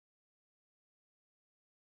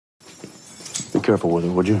careful with it,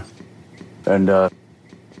 would you? And,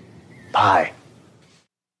 pie.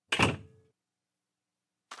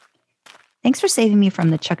 Thanks for saving me from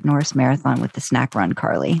the Chuck Norris marathon with the snack run,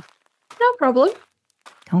 Carly. No problem.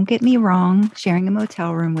 Don't get me wrong. Sharing a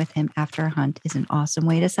motel room with him after a hunt is an awesome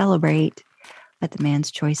way to celebrate. But the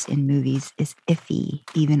man's choice in movies is iffy,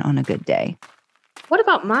 even on a good day. What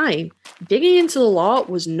about mine? Digging into the law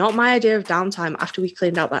was not my idea of downtime after we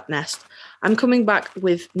cleaned out that nest. I'm coming back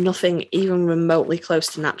with nothing even remotely close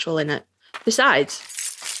to natural in it. Besides,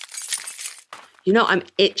 I'm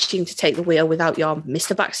itching to take the wheel without your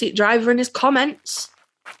Mr. Backseat Driver and his comments.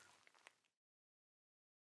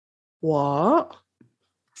 What?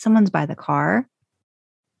 Someone's by the car.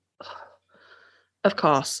 Of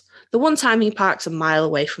course. The one time he parks a mile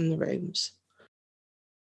away from the rooms.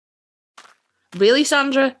 Really,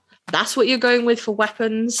 Sandra? That's what you're going with for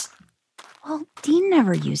weapons? Well, Dean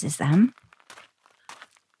never uses them.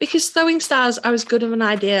 Because throwing stars are as good of an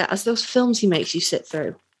idea as those films he makes you sit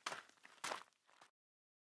through.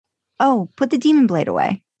 Oh, put the demon blade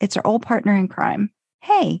away. It's our old partner in crime.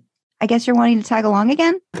 Hey, I guess you're wanting to tag along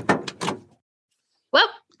again? Well,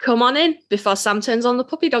 come on in before Sam turns on the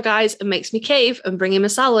puppy dog eyes and makes me cave and bring him a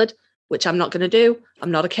salad, which I'm not going to do. I'm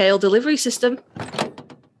not a kale delivery system.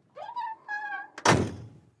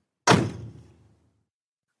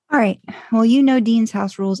 All right. Well, you know Dean's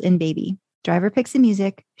house rules in Baby. Driver picks the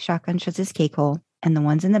music, shotgun shuts his cake hole, and the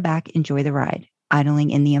ones in the back enjoy the ride, idling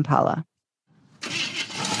in the Impala.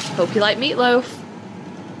 Hope you like meatloaf.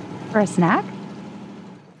 For a snack?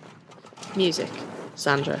 Music.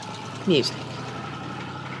 Sandra. Music.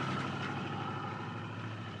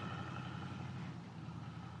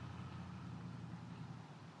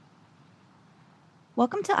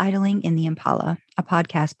 Welcome to Idling in the Impala, a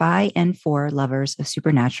podcast by and for lovers of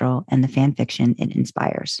supernatural and the fan fiction it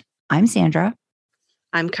inspires. I'm Sandra.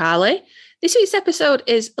 I'm Carly. This week's episode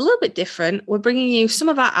is a little bit different. We're bringing you some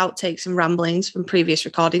of our outtakes and ramblings from previous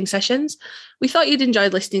recording sessions. We thought you'd enjoy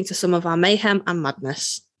listening to some of our mayhem and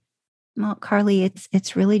madness. Well, Carly,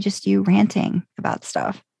 it's really just you ranting about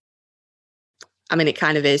stuff. I mean, it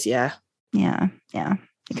kind of is, yeah. Yeah,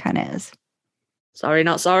 it kind of is. Sorry,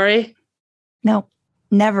 not sorry? No,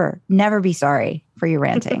 never be sorry for your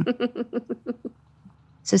ranting.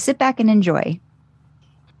 So sit back and enjoy.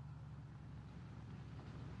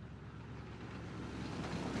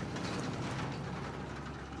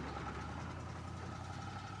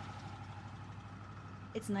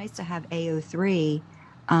 It's nice to have AO3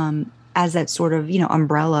 as that sort of,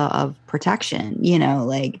 umbrella of protection,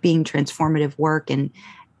 like being transformative work and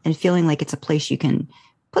feeling like it's a place you can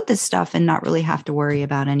put this stuff and not really have to worry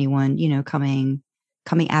about anyone,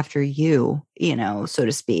 coming after you, so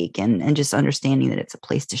to speak, and just understanding that it's a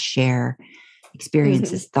place to share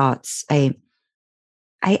experiences, thoughts. I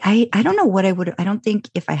don't know what I don't think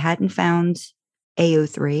if I hadn't found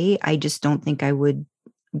AO3, I just don't think I would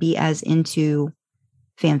be as into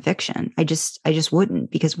fan fiction. I just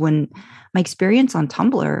wouldn't, because when my experience on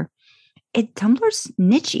Tumblr's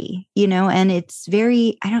nichey, and it's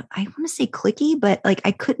very, I want to say cliquey, but like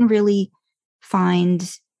I couldn't really find,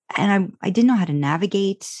 and I didn't know how to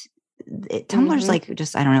navigate it. Tumblr's like,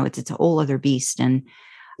 just, I don't know, it's a whole other beast. And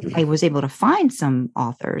I was able to find some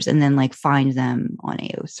authors and then like find them on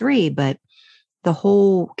AO3, but the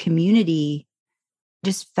whole community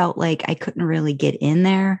just felt like I couldn't really get in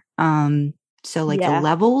there. So like the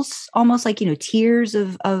levels, almost like, tiers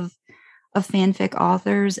of fanfic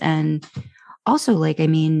authors. And also like, I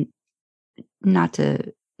mean, not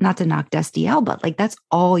to knock Destiel, but like, that's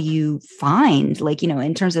all you find, like,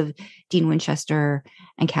 in terms of Dean Winchester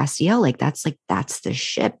and Castiel, like, that's the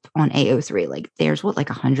ship on AO3. Like there's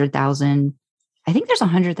 100,000, I think there's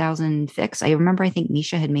 100,000 fics. I remember, I think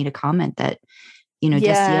Misha had made a comment that,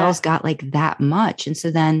 Destiel's got like that much. And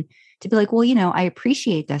so then to be like, well, I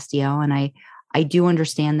appreciate Destiel and I do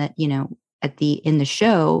understand that, in the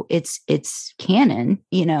show, it's canon,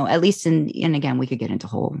 at least and again, we could get into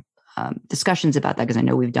whole discussions about that because I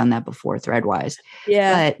know we've done that before threadwise.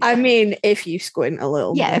 Yeah. But, I mean, if you squint a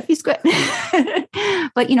little bit. If you squint.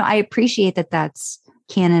 But, I appreciate that that's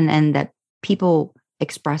canon and that people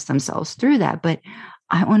express themselves through that. But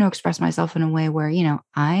I want to express myself in a way where,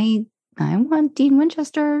 I want Dean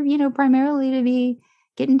Winchester, primarily to be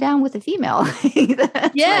getting down with a female.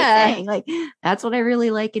 Like that's what I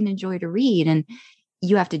really like and enjoy to read. And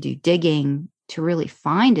you have to do digging to really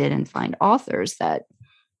find it and find authors that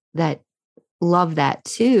love that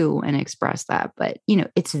too and express that. But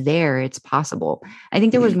it's there, it's possible. I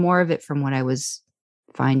think there was more of it from what I was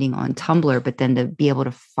finding on Tumblr, but then to be able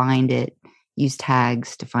to find it, use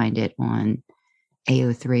tags to find it on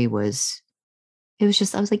AO3 was it was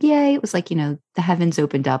just, I was like, yay. It was like, the heavens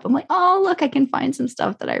opened up. I'm like, oh, look, I can find some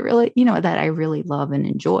stuff that I really, that I really love and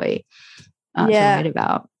enjoy to write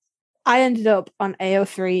about. I ended up on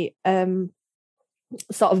AO3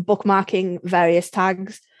 sort of bookmarking various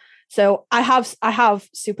tags. So I have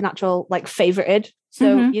Supernatural like favorited.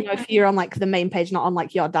 So, if you're on like the main page, not on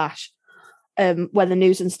like your dash, where the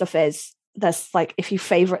news and stuff is, there's like, if you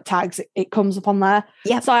favorite tags, it comes up on there.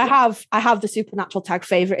 Yeah. So I have the Supernatural tag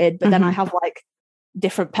favorited, but then I have like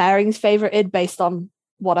different pairings favorited based on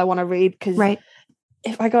what I want to read. Because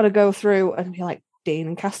if I got to go through and be like, Dean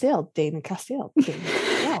and Castiel, Dean and Castiel, Dean and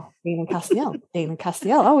Castiel, Dean and Castiel, Dean and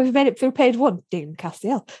Castiel. Oh, we've made it through page 1. Dean and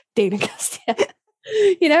Castiel, Dean and Castiel.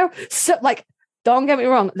 So like, don't get me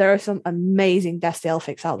wrong, there are some amazing Destiel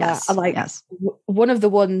fics out there. Like one of the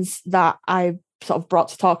ones that I sort of brought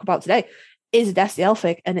to talk about today is a Destiel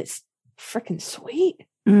fic, and it's freaking sweet.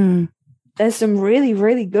 There's some really,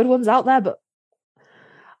 really good ones out there, but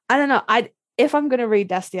I don't know. If I'm going to read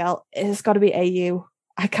Destiel, it's got to be AU.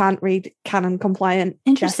 I can't read canon compliant.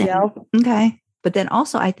 Interesting. Destiel. Okay. But then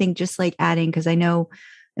also I think just like adding, because I know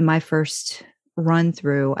in my first run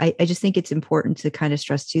through, I just think it's important to kind of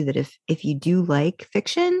stress too that if you do like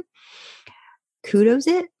fiction, kudos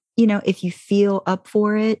it. If you feel up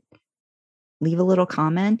for it, leave a little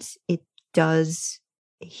comment. It does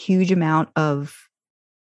a huge amount of,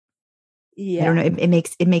 I don't know,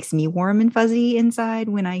 it makes me warm and fuzzy inside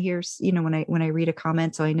when I hear, when I read a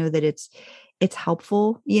comment. So I know that it's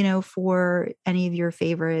helpful, for any of your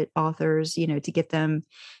favorite authors, to give them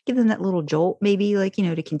that little jolt, maybe like,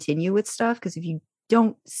 to continue with stuff. Because if you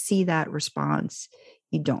don't see that response,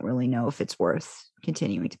 you don't really know if it's worth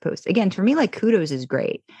continuing to post. Again, for me, like kudos is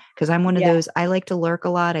great because I'm one of those, I like to lurk a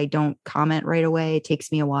lot. I don't comment right away. It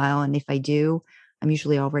takes me a while. And if I do, I'm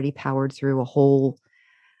usually already powered through a whole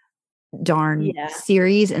darn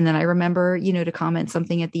series. And then I remember, to comment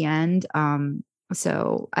something at the end.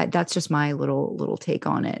 So that's just my little take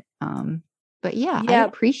on it. But I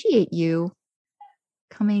appreciate you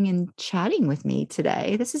coming and chatting with me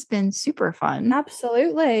today. This has been super fun.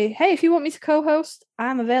 Absolutely. Hey, if you want me to co-host,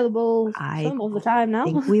 I'm available some of the time now. I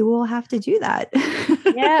think we will have to do that.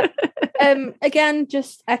 Again,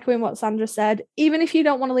 just echoing what Sandra said, even if you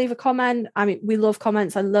don't want to leave a comment, I mean, we love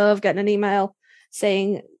comments. I love getting an email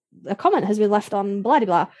saying a comment has been left on blah, blah,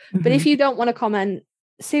 blah. But if you don't want to comment,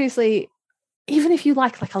 seriously, even if you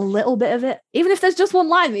like a little bit of it, even if there's just one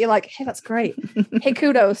line that you're like, hey, that's great. Hey,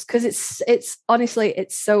 kudos. Because it's honestly,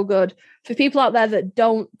 it's so good. For people out there that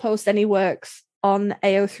don't post any works on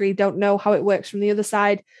AO3, don't know how it works from the other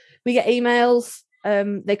side, we get emails.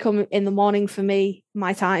 They come in the morning for me,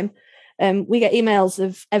 my time. We get emails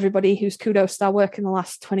of everybody who's kudos our work in the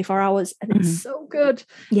last 24 hours. And it's so good.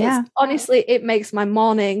 Yeah. Honestly, it makes my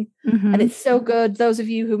morning. And it's so good. Those of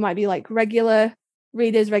you who might be like regular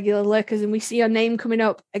readers, regular lurkers, and we see your name coming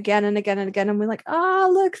up again and again and again, and we're like,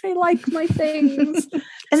 look, they like my things.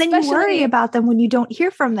 And then you worry about them when you don't hear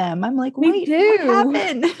from them. I'm like, wait, what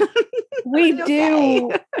happened?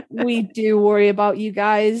 We do worry about you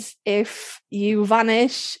guys if you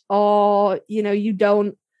vanish or you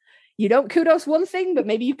don't kudos one thing, but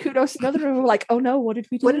maybe you kudos another, and we're like, oh no, what did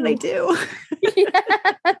we do? What did I do?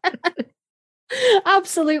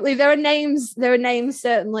 Absolutely. There are names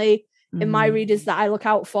certainly in my readers that I look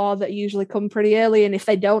out for that usually come pretty early, and if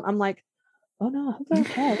they don't, I'm like, oh no, I hope they're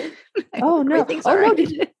okay. Oh no,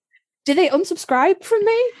 did they unsubscribe from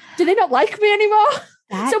me? Do they not like me anymore?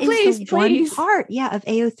 That is the one part, of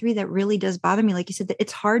AO3 that really does bother me. Like you said, that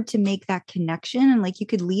it's hard to make that connection, and like you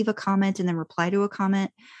could leave a comment and then reply to a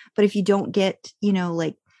comment, but if you don't get,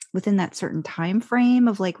 like within that certain time frame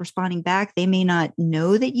of like responding back, they may not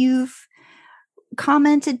know that you've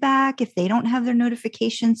commented back if they don't have their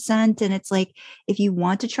notifications sent. And it's like, if you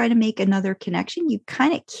want to try to make another connection, you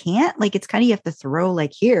kind of can't. Like, it's kind of, you have to throw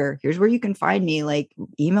like, here's where you can find me, like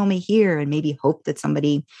email me here, and maybe hope that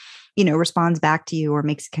somebody, responds back to you or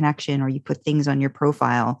makes a connection, or you put things on your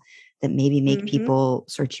profile that maybe make people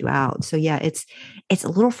search you out. So it's a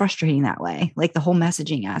little frustrating that way. Like the whole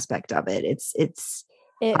messaging aspect of it.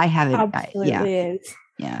 I haven't. Absolutely is.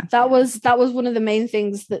 Yeah. That was one of the main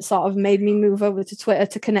things that sort of made me move over to Twitter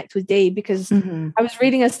to connect with Dee, because I was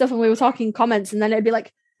reading her stuff and we were talking comments, and then it'd be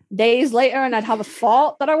like days later and I'd have a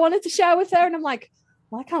thought that I wanted to share with her, and I'm like,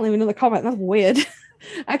 well, I can't leave another comment. That's weird.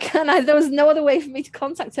 There was no other way for me to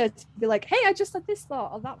contact her to be like, hey, I just had this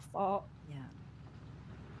thought or that thought. Yeah.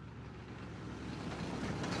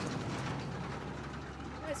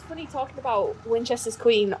 It's funny talking about Winchester's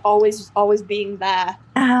Queen always being there.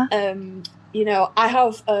 I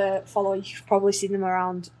have a follower, you've probably seen them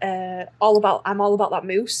around, I'm all about that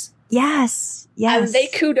moose. Yes. Yes. And they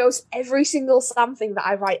kudos every single Sam thing that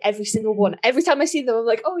I write, every single one. Every time I see them, I'm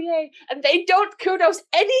like, oh, yay. And they don't kudos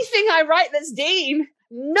anything I write that's Dean.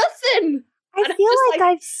 Nothing. I feel like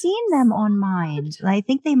I've seen them on mine. I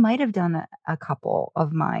think they might have done a couple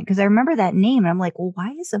of mine because I remember that name. And I'm like, well,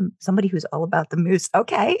 why is somebody who's all about the moose?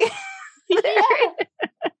 Okay. Yeah.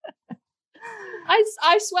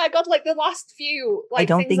 I swear, God, like the last few, like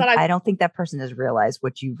I don't think that person has realized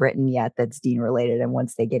what you've written yet that's Dean related. And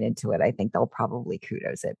once they get into it, I think they'll probably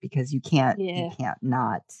kudos it because you can't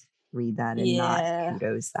not read that and not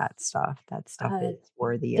kudos that stuff. That stuff is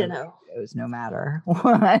worthy of kudos no matter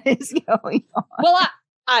what is going on. Well,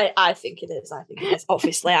 I think it is. I think it is.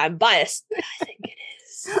 Obviously, I'm biased, but I think it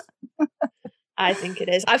is. I think it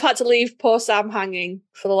is. I've had to leave poor Sam hanging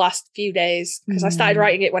for the last few days because I started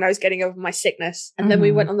writing it when I was getting over my sickness. And then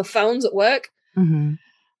we went on the phones at work. And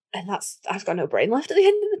I've got no brain left at the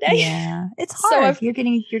end of the day. Yeah. It's hard. So you're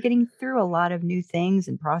getting through a lot of new things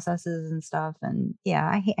and processes and stuff. And yeah,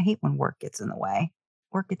 I hate when work gets in the way.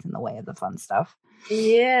 Work gets in the way of the fun stuff.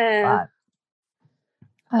 Yeah.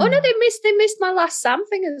 But, oh no, they missed my last Sam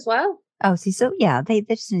thing as well. Oh, see, so yeah, they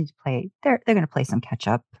just need to play. They're gonna play some catch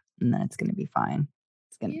up. And then it's going to be fine.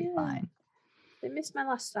 It's going to be fine. They missed my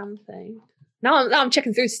last Sam thing. Now I'm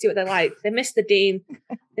checking through to see what they like. They missed the Dean.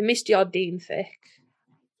 They missed your Dean fic.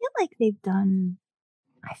 I feel like they've done.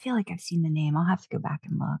 I feel like I've seen the name. I'll have to go back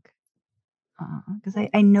and look because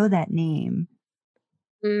I know that name.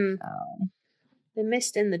 So. They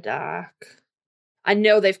missed In the Dark. I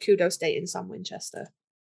know they've kudos dating Sam Winchester,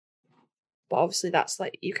 but obviously that's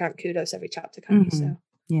like you can't kudos every chapter, can you? So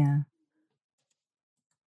yeah.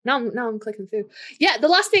 Now I'm clicking through. Yeah, the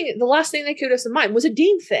last thing they kudos in mine was a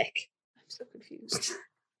Dean fic. I'm so confused.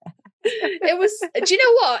 It was. Do you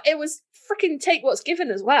know what? It was freaking take what's given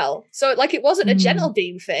as well. So like it wasn't a gentle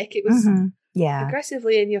Dean fic. It was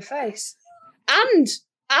aggressively in your face. And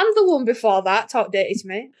the one before that talk dirty to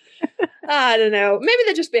me. I don't know. Maybe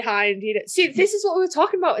they're just behind. You know. See, this is what we were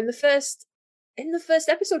talking about in the first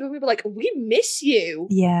episode when we were like, we miss you.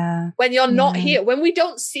 Yeah. When you're not here, when we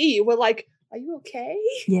don't see you, we're like, are you okay?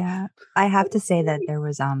 Yeah. I have to say that there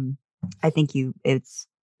was I think it's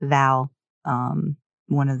Val,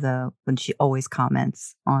 when she always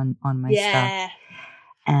comments on my stuff.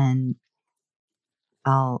 And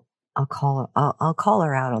I'll call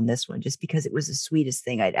her out on this one just because it was the sweetest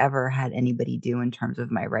thing I'd ever had anybody do in terms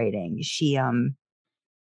of my writing. She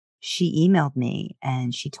emailed me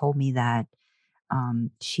and she told me that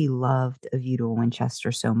she loved A View to a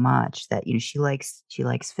Winchester so much that, you know, she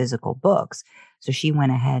likes physical books. So she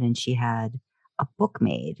went ahead and she had a book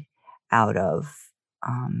made out of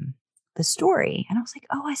the story. And I was like,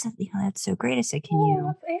 oh, I said, you know, that's so great. I said, can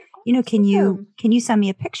you send me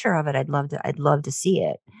a picture of it? I'd love to see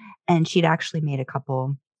it. And she'd actually made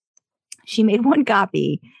she made one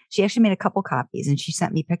copy. She actually made a couple copies and she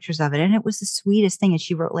sent me pictures of it. And it was the sweetest thing. And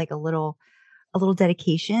she wrote like a little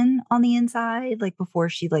dedication on the inside, like before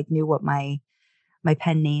she like knew what my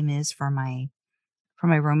pen name is for my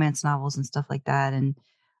romance novels and stuff like that. And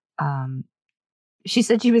she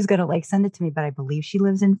said she was going to like send it to me, but I believe she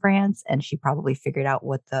lives in France and she probably figured out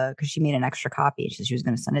because she made an extra copy and she was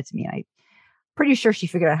going to send it to me. And I'm pretty sure she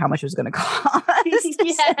figured out how much it was going to cost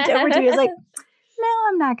to send it over to me. I was like, no,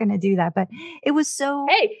 I'm not going to do that. But it was so.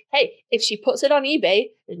 Hey, if she puts it on eBay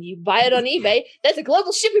and you buy it on eBay, there's a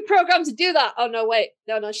global shipping program to do that. Oh, no, wait.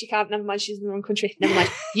 No, she can't. Never mind. She's in the wrong country. Never mind.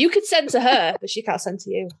 You could send to her, but she can't send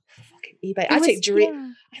to you. Fucking eBay. I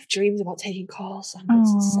have dreams about taking calls.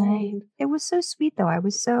 It's insane. It was so sweet, though. I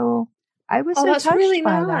was so touched really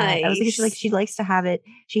by nice. that. I was like, she likes to have it.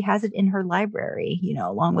 She has it in her library, you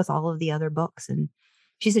know, along with all of the other books. And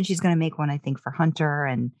she said she's going to make one, I think, for Hunter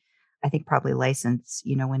and I think probably license,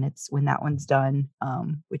 you know, when that one's done,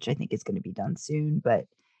 which I think is going to be done soon. But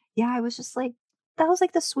yeah, I was just like, that was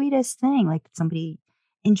like the sweetest thing. Like somebody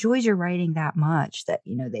enjoys your writing that much that,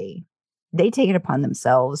 you know, they take it upon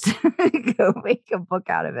themselves to go make a book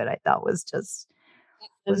out of it. I thought was just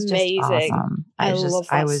amazing. Just awesome. I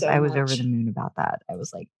was over the moon about that. I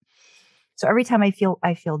was like, so every time I feel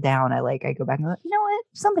down, I go back and go, you know what?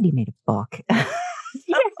 Somebody made a book.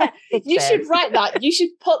 Yeah, you should write that. You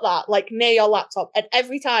should put that like near your laptop, and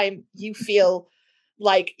every time you feel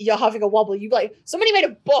like you're having a wobble, you be like, somebody made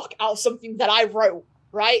a book out of something that I wrote,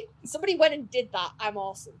 right? Somebody went and did that. I'm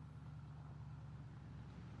awesome.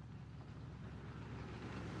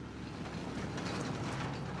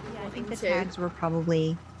 Yeah, I think the tags were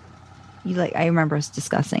probably I remember us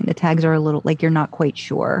discussing the tags are a little like you're not quite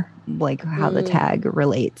sure like how the tag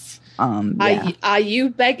relates. Are you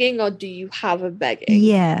begging or do you have a begging?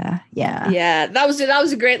 Yeah. That was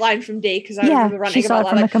a great line from Dee, because I remember ranting she saw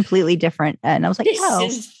about it from a completely different, and I was like,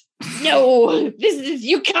 this is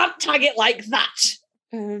you can't tag it like that.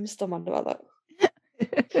 I'm still mad about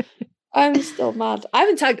that. I'm still mad. I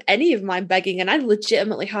haven't tagged any of mine begging, and I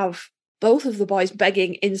legitimately have both of the boys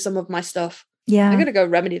begging in some of my stuff. Yeah, I'm gonna go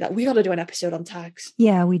remedy that. We got to do an episode on tags.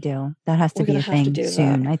 Yeah, we do. That has to be a thing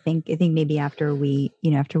soon. I think maybe after we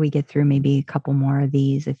get through maybe a couple more of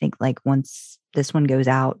these, I think like once this one goes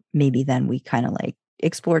out, maybe then we kind of like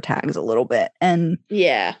explore tags a little bit, and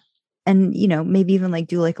maybe even like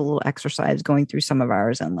do like a little exercise going through some of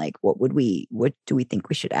ours and like what do we think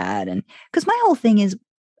we should add? And because my whole thing is,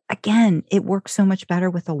 again, it works so much better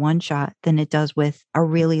with a one shot than it does with a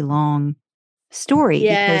really long story,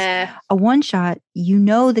 because a one shot,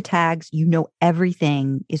 the tags,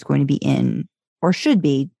 everything is going to be in, or should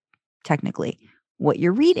be technically, what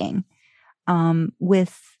you're reading.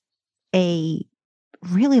 With a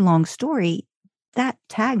really long story, that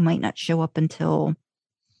tag might not show up until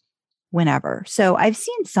whenever. So I've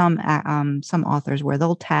seen some authors where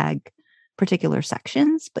they'll tag particular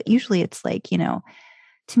sections, but usually it's like,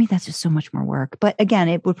 to me, that's just so much more work. But again,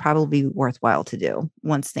 it would probably be worthwhile to do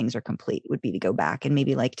once things are complete, would be to go back and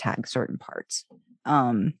maybe like tag certain parts.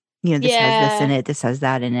 This has this in it, this has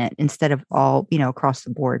that in it, instead of all, across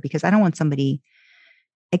the board, because I don't want somebody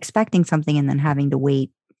expecting something and then having to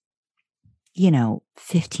wait,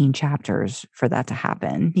 15 chapters for that to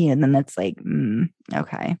happen. Then that's like,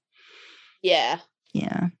 okay. Yeah.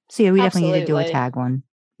 Yeah. So we definitely need to do a tag one.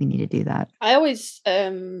 We need to do that. I always,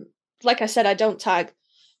 like I said, I don't tag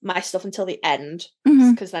my stuff until the end,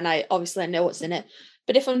 because then I know what's in it.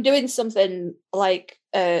 But if I'm doing something like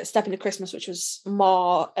Step Into Christmas, which was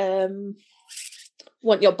more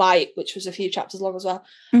Want Your Bite, which was a few chapters long as well,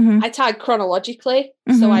 I tag chronologically.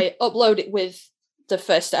 So I upload it with the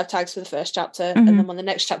first set of tags for the first chapter, and then when the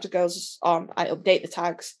next chapter goes on, I update the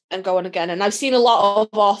tags and go on again. And I've seen a lot of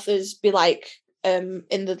authors be like, in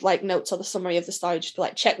the like notes or the summary of the story, just be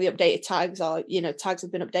like, check the updated tags, or tags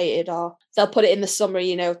have been updated, or they'll put it in the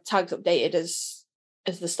summary, tags updated as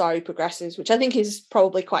the story progresses, which I think is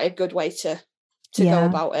probably quite a good way to go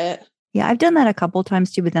about it. Yeah, I've done that a couple of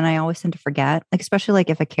times too, but then I always tend to forget, like especially like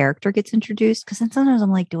if a character gets introduced, because then sometimes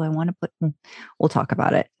I'm like, do I want to put? We'll talk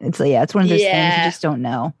about it. It's it's one of those things you just don't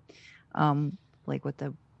know, like what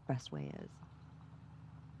the best way is.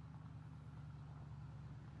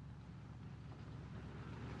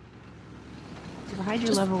 Hide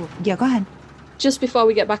your level. Yeah, go ahead. Just before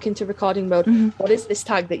we get back into recording mode, what is this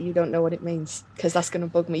tag that you don't know what it means? Because that's going to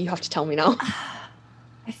bug me. You have to tell me now.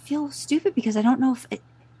 I feel stupid because I don't know if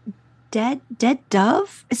dead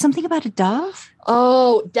dove is something about a dove.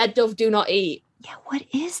 Oh, dead dove do not eat. Yeah, what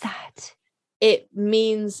is that? It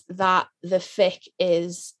means that the fic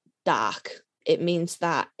is dark. It means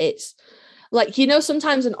that it's like,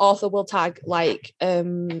 sometimes an author will tag like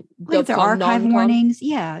their archive warnings.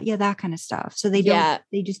 Yeah, that kind of stuff. So they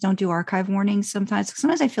just don't do archive warnings sometimes.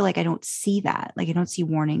 Sometimes I feel like I don't see that. Like I don't see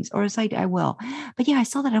warnings, or it's like I will. But yeah, I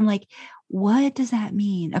saw that. I'm like, what does that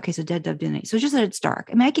mean? Okay, so dead dove didn't eat. So just that it's dark.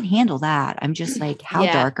 I mean, I can handle that. I'm just like, how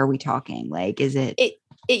dark are we talking? Like, is it?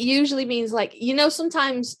 It usually means like,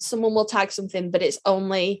 sometimes someone will tag something, but it's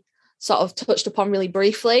only sort of touched upon really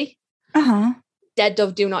briefly. Dead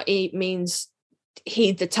dove do not eat means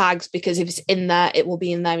heed the tags, because if it's in there, it will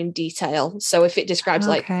be in there in detail. So if it describes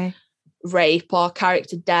like rape or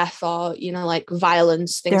character death or, like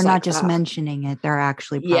violence, things like that. They're not just mentioning it. They're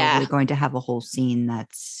actually probably going to have a whole scene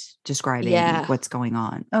that's describing what's going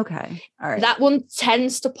on. Okay. All right. That one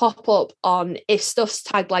tends to pop up on, if stuff's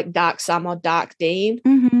tagged like Dark Sam or Dark Dean,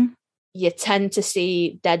 you tend to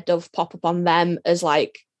see dead dove pop up on them as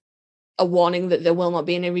like a warning that there will not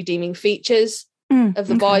be any redeeming features of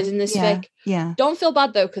the boys in this fic. Yeah. Don't feel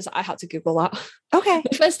bad though, because I had to Google that. Okay.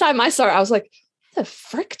 The first time I saw it, I was like, what the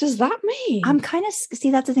frick does that mean? I'm kind of,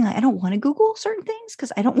 see, that's the thing. Like, I don't want to Google certain things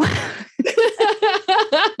because I don't want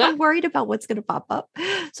I'm worried about what's going to pop up.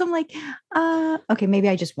 So I'm like, okay, maybe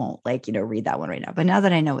I just won't read that one right now. But now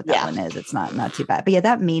that I know what that one is, it's not too bad. But yeah,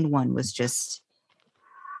 that main one was just,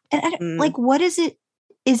 and like, what is it?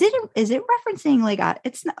 Is it referencing like,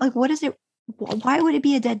 it's not like, what is it? Why would it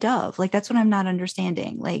be a dead dove? Like, that's what I'm not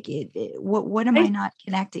understanding. Like, what am I not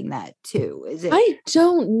connecting that to? Is it? I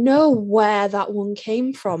don't know where that one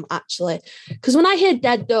came from, actually. Because when I hear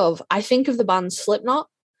dead dove, I think of the band Slipknot,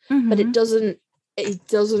 but it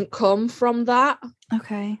doesn't come from that.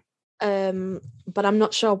 Okay. But I'm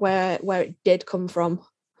not sure where it did come from.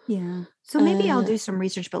 Yeah. So maybe I'll do some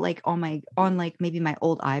research, but like on like maybe my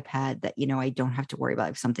old iPad that, you know, I don't have to worry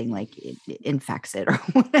about if something like it infects it or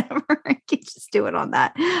whatever. I can just do it on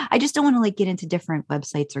that. I just don't want to like get into different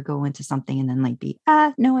websites or go into something and then like be,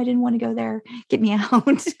 no, I didn't want to go there. Get me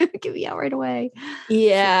out. Get me out right away.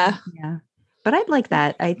 Yeah. So, yeah. But I'd like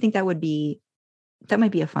that. I think that might be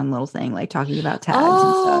a fun little thing, like talking about tags and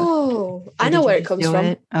stuff. Oh, I know where it comes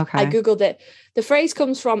from. Okay. I Googled it. The phrase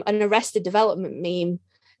comes from an Arrested Development meme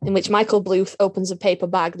in which Michael Bluth opens a paper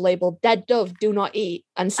bag labeled "Dead Dove, Do Not Eat"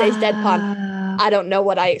 and says deadpan, "I don't know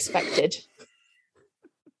what I expected."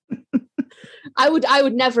 I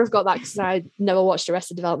would never have got that because I never watched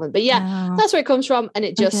Arrested Development. But yeah, that's where it comes from. And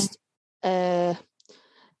it just,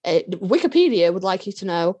 Wikipedia would like you to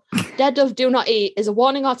know, "Dead Dove, Do Not Eat" is a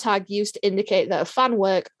warning or tag used to indicate that a fan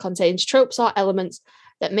work contains tropes or elements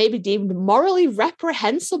that may be deemed morally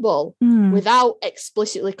reprehensible without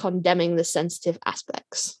explicitly condemning the sensitive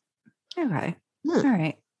aspects. Okay. All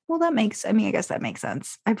right. Well, I guess that makes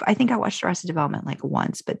sense. I think I watched Arrested Development like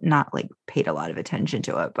once, but not like paid a lot of attention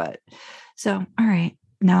to it. But so, all right.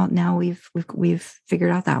 Now we've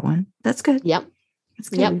figured out that one. That's good. Yep. That's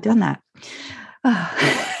good. Yep. We've done that.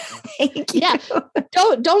 Thank you. Yeah.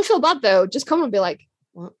 Don't feel bad though. Just come and be like,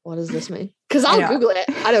 what does this mean? Because I'll Google it.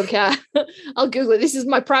 I don't care. I'll Google it. This is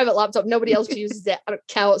my private laptop. Nobody else uses it. I don't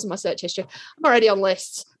care what's in my search history. I'm already on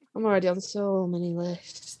lists. I'm already on so many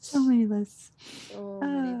lists. So many lists. So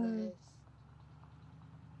many lists.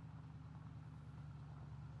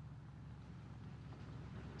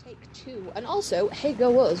 Take 2. And also, hey,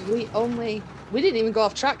 go us. We didn't even go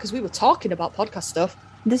off track because we were talking about podcast stuff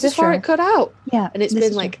before it cut out. Yeah. And it's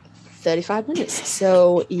been like 35 minutes.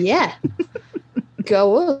 So yeah.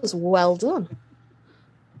 Go us. Well done.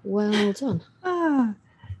 Well done.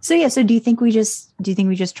 So yeah, so do you think we just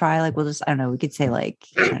try, like, we'll just, I don't know, we could say like,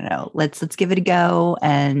 I don't know, let's give it a go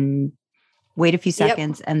and wait a few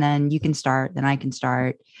seconds and then you can start, then I can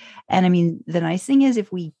start. And I mean, the nice thing is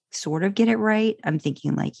if we sort of get it right, I'm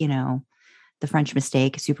thinking like, you know, The French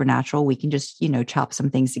Mistake, Supernatural, we can just, you know, chop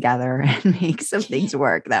some things together and make some things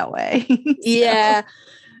work that way. Yeah.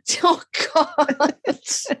 Oh God!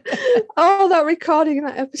 Oh, that recording in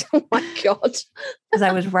that episode! Oh my God! Because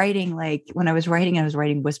I was writing, I was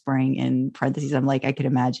writing whispering in parentheses. I'm like, I could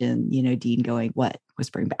imagine, you know, Dean going, "What?"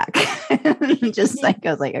 whispering back. Just like I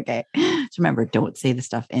was like, okay, just remember, don't say the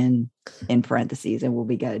stuff in parentheses, and we'll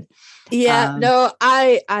be good. Yeah, no,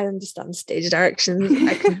 I understand stage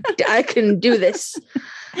directions. I can do this.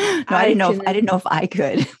 No, I didn't know if I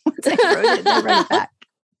could. Once I wrote it, I wrote it back.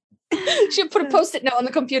 Should put a post-it note on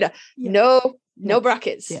the computer. Yeah. No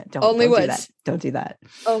brackets. Yeah, only words. Don't do that.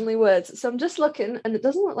 Only words. So I'm just looking, and it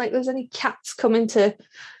doesn't look like there's any cats coming to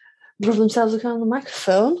rub themselves on the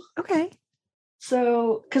microphone. Okay.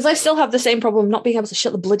 So, because I still have the same problem not being able to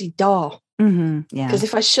shut the bloody door. Mm-hmm. Yeah. Because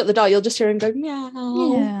if I shut the door, you'll just hear him go meow.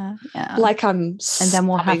 Yeah. Yeah. Like I'm. And then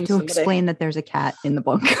we'll have to explain that there's a cat in the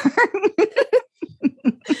bunker.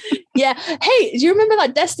 Yeah. Hey, do you remember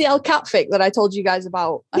that Destiel cat fic that I told you guys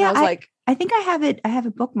about? And I was like, I think I have it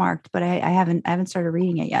bookmarked, but I haven't started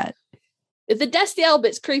reading it yet. The Destiel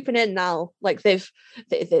bit's creeping in now. Like they've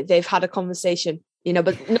had a conversation, you know,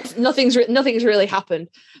 but nothing's really happened.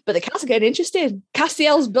 But the cats are getting interested.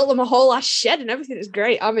 Castiel's built them a whole ass shed and everything is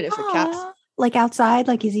great. I'm in it for cats. Like outside,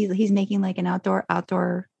 like he's making like an outdoor.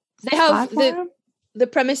 They have the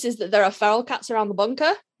premise is that there are feral cats around the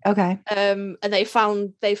bunker. Okay. And they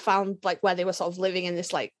found like where they were sort of living in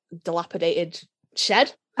this like dilapidated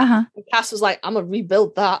shed. Uh-huh. And Cass was like, I'm gonna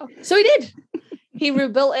rebuild that. So he did. He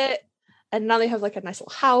rebuilt it, and now they have like a nice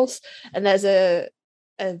little house. And there's a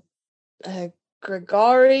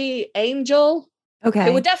Grigori angel. Okay.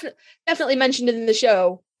 They were definitely mentioned in the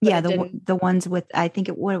show. Yeah, the ones with, I think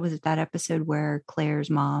what was it, that episode where Claire's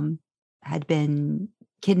mom had been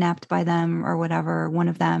kidnapped by them or whatever. One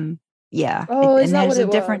of them. Yeah. Oh, is that what it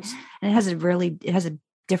was? And it has a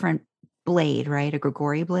different blade, right? A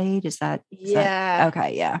Grigori blade. Is that? Yeah.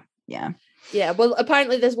 Okay. Yeah. Yeah. Yeah. Well,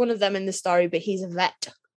 apparently there's one of them in the story, but he's a vet.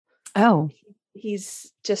 Oh.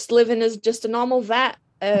 He's just living as just a normal vet,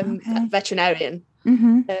 veterinarian.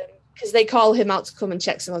 Mm-hmm. Because they call him out to come and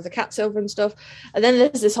check some of the cats over and stuff. And then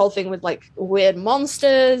there's this whole thing with like weird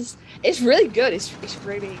monsters. It's really good. It's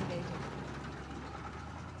really engaging.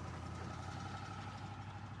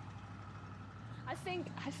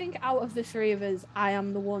 I think out of the three of us, I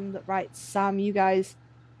am the one that writes Sam. You guys,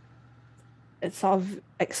 it's sort of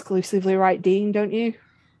exclusively write Dean, don't you?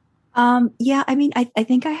 Yeah, I mean, I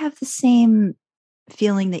think I have the same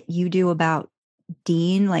feeling that you do about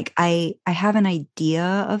Dean. Like I have an idea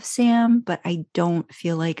of Sam, but I don't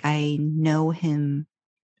feel like I know him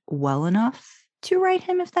well enough to write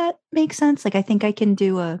him, if that makes sense. Like I think I could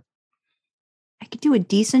do a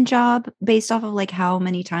decent job based off of like how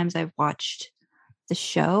many times I've watched the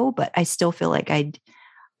show, but I still feel like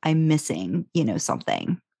I'm missing,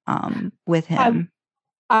 something with him.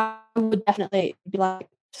 I would definitely be like,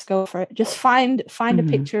 just go for it. Just find a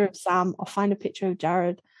picture of Sam or find a picture of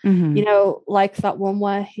Jared. Like that one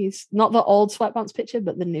where he's not the old sweatpants picture,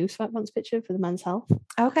 but the new sweatpants picture for the Men's Health.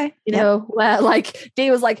 Okay. You know, where like Dee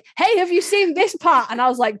was like, hey, have you seen this part? And I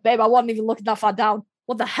was like, babe, I wasn't even looking that far down.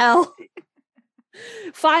 What the hell?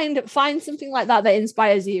 Find something like that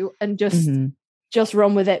inspires you and just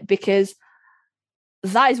run with it, because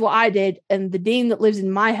that is what I did. And the Dean that lives in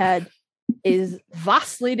my head is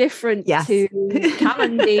vastly different to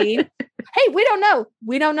canon Dean. Hey, we don't know.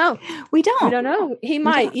 We don't know. He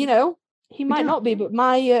might, he might not be, but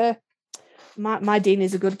my Dean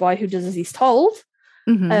is a good boy who does as he's told.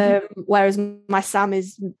 Whereas my Sam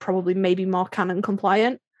is probably maybe more canon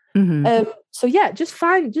compliant. So yeah, just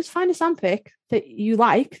find a Sam pick that you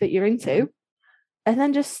like, that you're into, and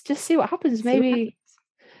then just see what happens. Maybe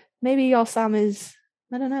your Sam is,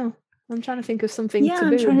 I don't know. I'm trying to think of something. Yeah,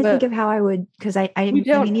 I'm trying to think of how I would, because I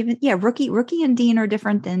mean, even Rookie and Dean are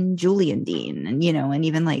different than Julie and Dean, and and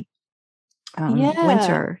even like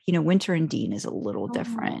Winter, Winter and Dean is a little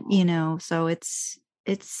different, So it's.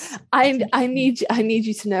 I need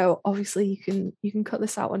you to know. Obviously, you can cut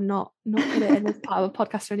this out and not put it in as part of a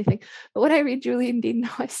podcast or anything. But when I read Julie and Dean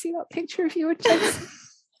now, I see that picture of you and Jason.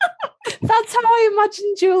 That's how I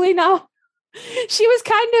imagine Julie now. She was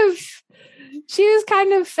kind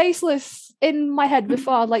of faceless in my head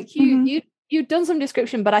before. Like you'd done some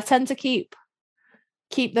description, but I tend to keep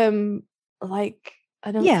them like,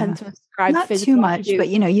 I don't tend to describe not too much, but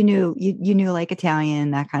you knew like Italian,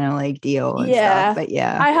 that kind of like deal and stuff. But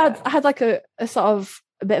I had like a sort of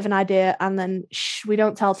a bit of an idea, and then we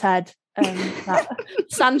don't tell Ted that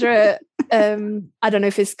Sandra I don't know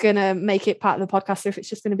if it's gonna make it part of the podcast or if it's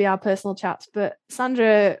just going to be our personal chats, but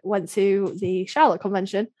Sandra went to the Charlotte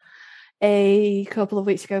convention a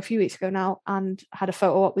few weeks ago now, and had a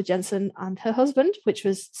photo op with Jensen and her husband, which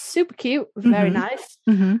was super cute, very nice.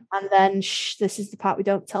 And then this is the part we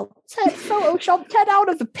don't tell Ted. Photoshop Ted out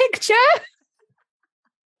of the picture.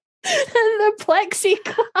 The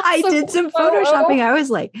plexiglass. I did some photoshopping. I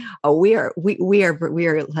was like, "Oh, we are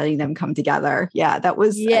letting them come together." Yeah, that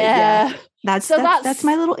was That's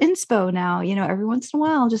my little inspo now. Every once in a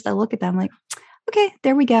while, just I look at them like, "Okay,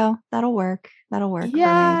 there we go. That'll work.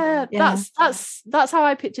 Yeah, that's how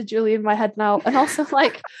I picture Julie in my head now. And also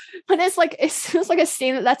like when it's like a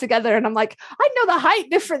scene that they're together, and I'm like, I know the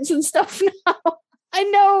height difference and stuff now. I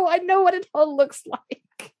know what it all looks like.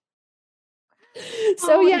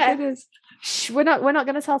 So we're not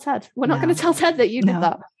going to tell Ted. We're not going to tell Ted that you did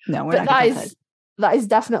that. No, we're not going to tell Ted. That is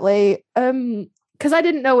definitely because I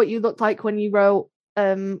didn't know what you looked like when you wrote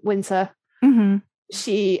Winter.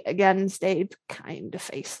 She again stayed kind of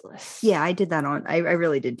faceless. Yeah, I did that I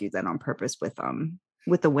really did do that on purpose with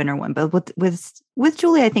the Winter one, but with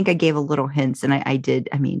Julie, I think I gave a little hints, and I did.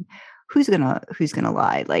 I mean, who's gonna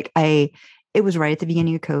lie? Like it was right at the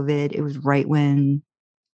beginning of COVID. It was right when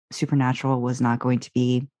Supernatural was not going to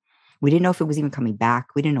be. We didn't know if it was even coming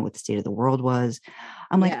back. We didn't know what the state of the world was.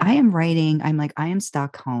 I'm like, I am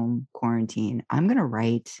stuck home quarantine. I'm gonna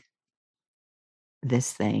write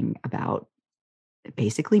this thing about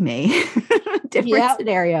basically me, different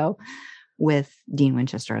scenario with Dean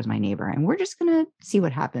Winchester as my neighbor, and we're just gonna see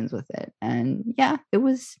what happens with it. And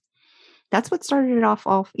that's what started it off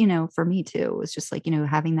all for me too. It was just like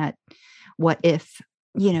having that what if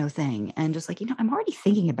thing, and just like I'm already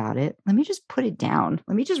thinking about it. Let me just put it down.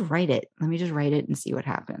 Let me just write it and see what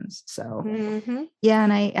happens. So and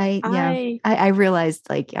I realized,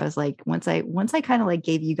 like, I was like, once I kind of like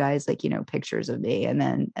gave you guys like pictures of me, and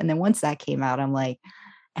then once that came out, I'm like,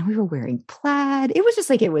 and we were wearing plaid. It was just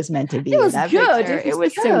like it was meant to be. It was good. It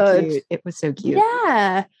was so cute. It was so cute.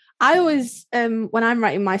 Yeah, I always when I'm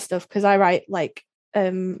writing my stuff, because I write like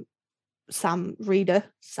Sam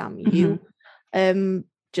you.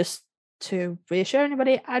 Just to reassure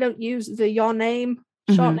anybody, I don't use the your name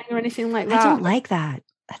shortening or anything like that. I don't like that.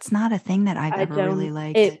 That's not a thing that I've ever really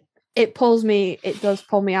liked. It does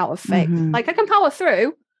pull me out of fic. Like I can power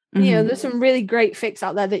through. There's some really great fics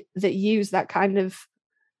out there that use that kind of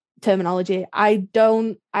terminology. I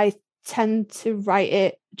tend to write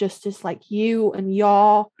it just as like you and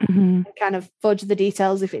your, and kind of fudge the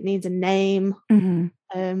details if it needs a name.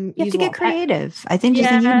 You have to get creative. I think you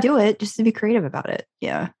can do it just to be creative about it.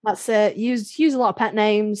 Yeah, that's it. Use a lot of pet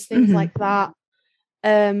names, things like that.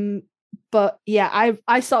 But yeah,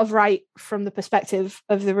 I sort of write from the perspective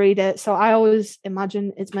of the reader, so I always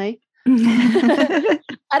imagine it's me. And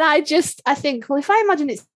I think, well, if I imagine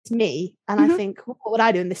it's me and I think, what would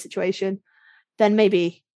I do in this situation? Then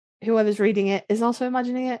maybe whoever's reading it is also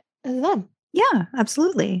imagining it as them. Yeah,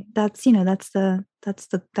 absolutely. That's, that's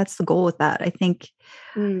the goal with that. I think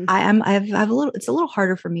I have a little, it's a little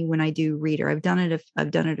harder for me when I do reader. I've done it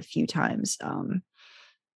a few times.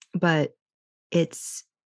 But it's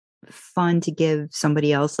fun to give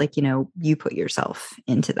somebody else, like, you put yourself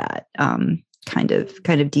into that, kind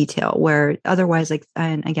of detail, where otherwise, like,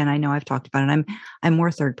 and again, I know I've talked about it. I'm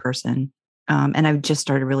more third person. And I've just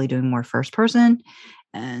started really doing more first person.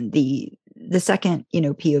 And the second,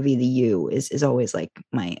 POV, the you is always like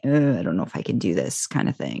my, I don't know if I can do this kind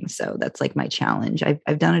of thing. So that's like my challenge.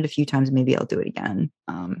 I've done it a few times. Maybe I'll do it again.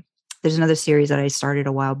 There's another series that I started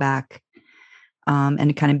a while back,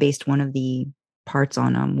 and it kind of based one of the parts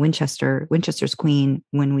on Winchester's Queen,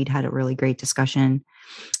 when we'd had a really great discussion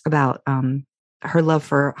about her love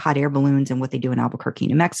for hot air balloons and what they do in Albuquerque,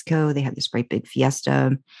 New Mexico. They had this great big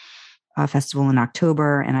fiesta festival in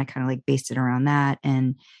October, and I kind of like based it around that,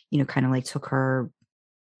 and kind of like took her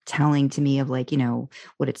telling to me of like,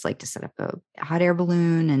 what it's like to set up a hot air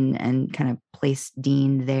balloon, and kind of place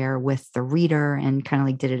Dean there with the reader, and kind of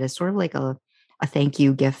like did it as sort of like a thank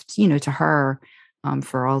you gift, to her,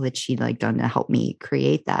 for all that she'd like done to help me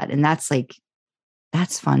create that. And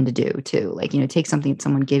that's fun to do too. Like, take something that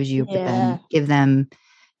someone gives you, but then give them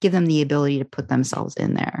the ability to put themselves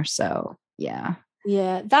in there. So yeah.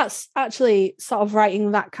 Yeah, that's actually sort of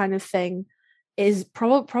writing that kind of thing is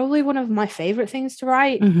probably one of my favorite things to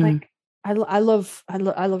write. Like I love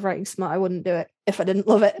writing smut. I wouldn't do it if I didn't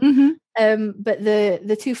love it. But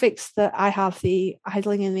the two fics that I have, the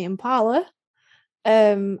Idling in the Impala,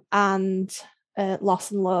 and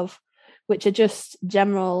Loss and Love, which are just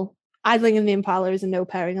general. Idling in the Impala is a no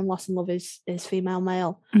pairing, and Loss and Love is female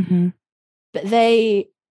male. But they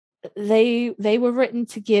were written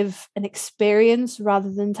to give an experience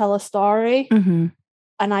rather than tell a story. And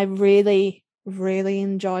I really, really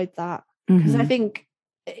enjoyed that, because I think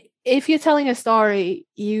if you're telling a story,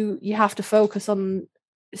 you have to focus on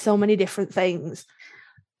so many different things.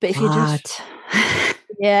 But if you're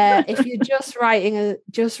if you're just writing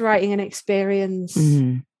an experience,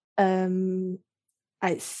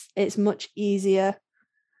 it's much easier,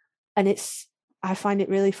 and I find it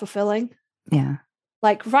really fulfilling. Yeah.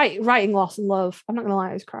 Like writing Loss and Love, I'm not gonna lie,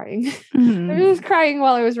 I was crying. I was crying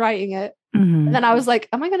while I was writing it. And then I was like,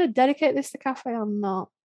 am I gonna dedicate this to Cafe or not?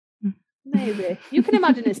 Maybe. You can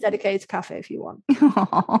imagine it's dedicated to Cafe if you want.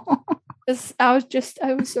 Because I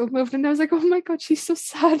was so moved, and I was like, oh my god, she's so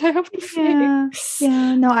sad. I have to fix.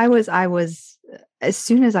 Yeah. No, I was as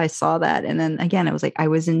soon as I saw that, and then again, it was like I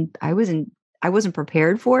wasn't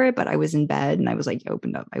prepared for it, but I was in bed, and I was like, I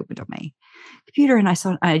opened up my computer, and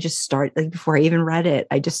I just started, like, before I even read it,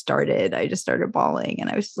 I just started bawling, and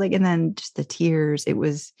I was just like, and then just the tears, it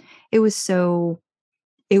was so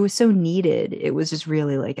needed. It was just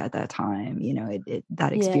really like at that time,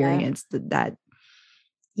 that experience, that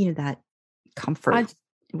comfort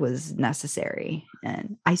was necessary.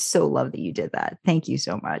 And I so love that you did that. Thank you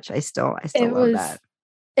so much. I still love that.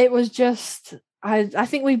 It was just, I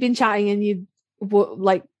think we've been chatting, and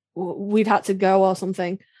we'd had to go or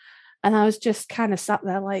something. And I was just kind of sat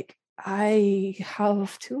there like, I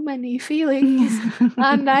have too many feelings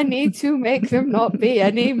and I need to make them not be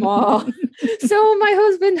anymore. So my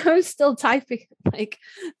husband, I was still typing like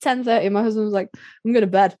 10:30. My husband was like, I'm going to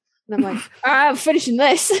bed. And I'm like, I'm finishing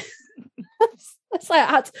this. It's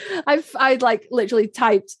like I'd like literally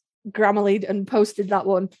typed Grammarly and posted that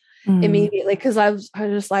one immediately, because I was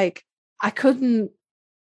just like, I couldn't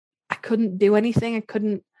do anything. I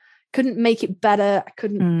couldn't make it better. I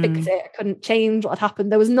couldn't fix it. I couldn't change what had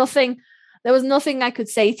happened. There was nothing I could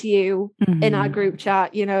say to you in our group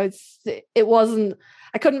chat. It wasn't,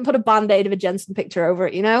 I couldn't put a band-aid of a Jensen picture over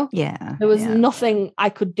it, Yeah. There was nothing I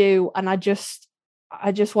could do. And I just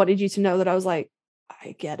wanted you to know that I was like,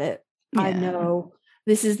 I get it. Yeah. I know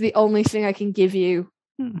this is the only thing I can give you.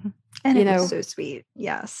 And it was so sweet.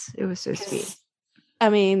 Yes, it was so sweet. I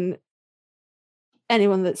mean,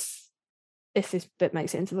 anyone if this bit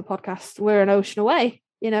makes it into the podcast, we're an ocean away,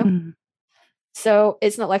 So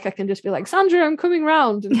it's not like I can just be like, Sandra, I'm coming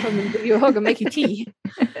round and come and give you a hug and make you tea.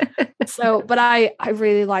 So, but I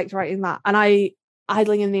really liked writing that. And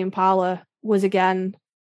Idling in the Impala was again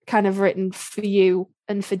kind of written for you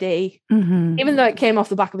and for Dee. Even though it came off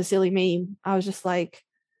the back of a silly meme, I was just like,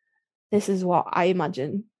 this is what I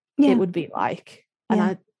imagine it would be like. And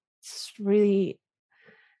I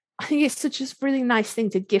think it's such a really nice thing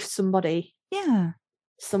to gift somebody. Yeah.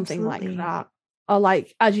 Something Absolutely. like that. Or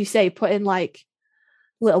like, as you say, put in like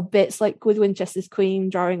little bits like with Winchester's Queen,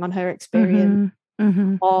 drawing on her experience,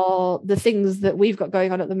 or the things that we've got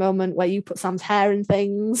going on at the moment where you put Sam's hair in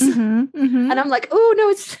things. And I'm like, oh no,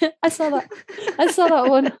 I saw that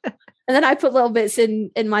one. And then I put little bits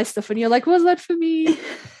in my stuff and you're like, was that for me?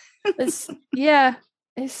 It's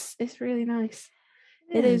really nice.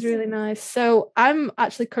 It is really nice. So I'm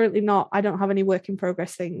actually currently I don't have any work in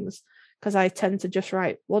progress things because I tend to just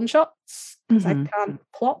write one shots because I can't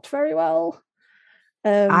plot very well.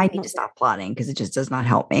 I need to stop plotting because it just does not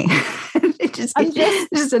help me. It's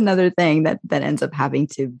just another thing that ends up having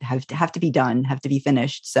to have to be done, have to be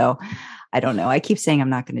finished. So I don't know. I keep saying I'm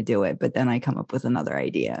not going to do it, but then I come up with another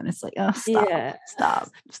idea and it's like, oh, stop.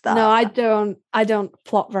 No, I don't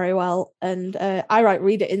plot very well. And I write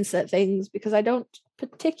reader insert things because I don't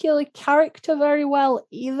particularly character very well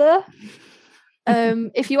either.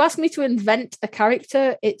 If you ask me to invent a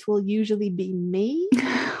character, it will usually be me.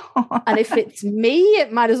 And if it's me,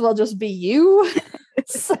 it might as well just be you.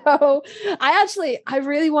 So I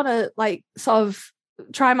really want to like sort of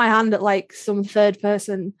try my hand at like some third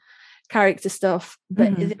person character stuff,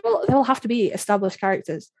 but they'll have to be established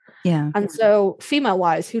characters. Yeah. And so female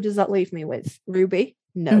wise, who does that leave me with? Ruby?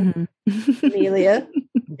 No. Amelia?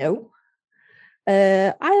 No.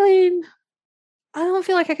 Eileen? I don't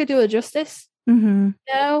feel like I could do her justice.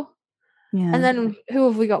 No. Yeah. And then who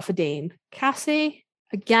have we got for Dean? Cassie?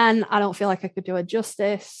 Again, I don't feel like I could do her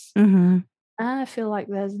justice. I feel like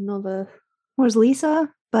there's another. Where's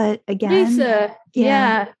Lisa? But again, Lisa,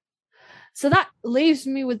 yeah. So that leaves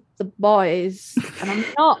me with the boys, and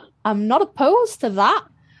I'm not opposed to that,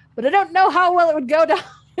 but I don't know how well it would go down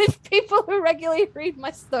with people who regularly read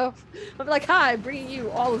my stuff. I'm like, hi, bringing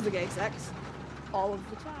you all of the gay sex, all of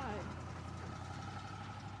the time.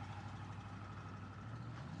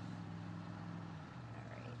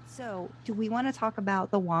 So do we want to talk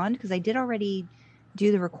about the wand? Because I did already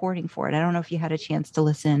do the recording for it. I don't know if you had a chance to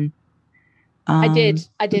listen. I did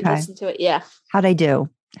listen to it. Yeah. How'd I do?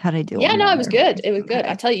 Yeah, no, it was good. It was good.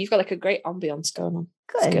 I tell you, you've got like a great ambience going on.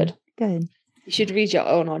 Good. You should read your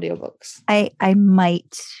own audiobooks. I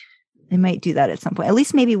might do that at some point. At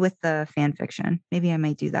least maybe with the fan fiction. Maybe I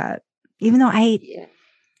might do that. Even though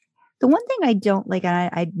the one thing I don't like,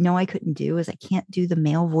 and I know I couldn't do, is I can't do the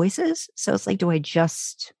male voices. So it's like, do I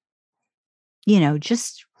just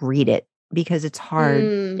read it? Because it's hard.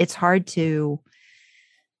 It's hard to,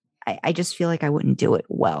 I just feel like I wouldn't do it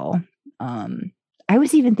well. I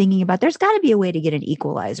was even thinking about, there's got to be a way to get an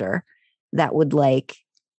equalizer that would like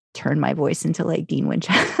turn my voice into like Dean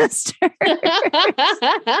Winchester.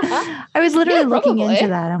 I was literally looking into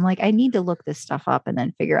that. I'm like, I need to look this stuff up and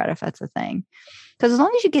then figure out if that's a thing. Because as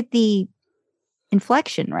long as you get the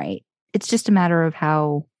inflection right, it's just a matter of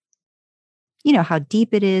how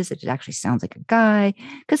deep it is. It actually sounds like a guy.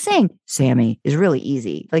 Because saying Sammy is really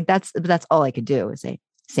easy. Like that's all I could do is say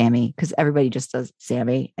Sammy, because everybody just does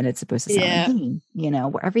Sammy and it's supposed to sound like Dean,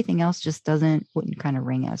 where everything else just wouldn't kind of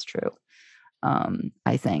ring as true.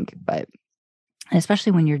 I think, but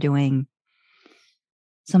especially when you're doing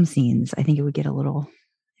some scenes, I think it would be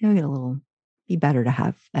better to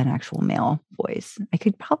have an actual male voice. I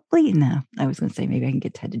could probably, I was going to say maybe I can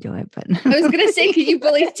get Ted to do it, but I was going to say, could you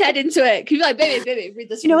bully Ted into it? Could you be like, baby, read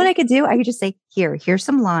this? You know what I could do? I could just say, here's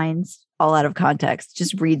some lines all out of context.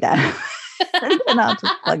 Just read that. And I'll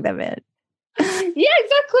just plug them in. Yeah,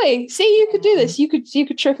 exactly. See, you could do this. You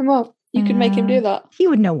could trip him up. You could make him do that. He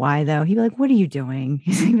would know why, though. He'd be like, what are you doing?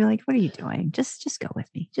 He's going to be like, what are you doing? Just go with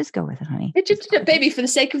me. Just go with it, honey. Baby, for the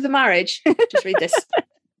sake of the marriage, just read this.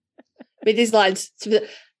 Read these lines.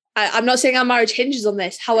 I'm not saying our marriage hinges on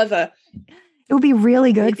this. However, it would be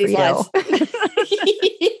really good for you.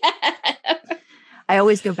 I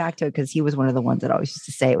always go back to it because he was one of the ones that always used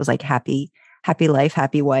to say it was like happy life,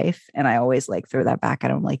 happy wife. And I always like throw that back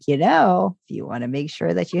at him like, if you want to make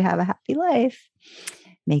sure that you have a happy life,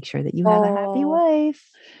 make sure that you have a happy wife.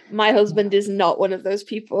 My husband is not one of those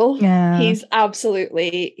people. Yeah. He's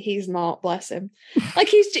not, bless him. Like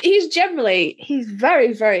he's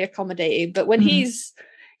very, very accommodating, but when he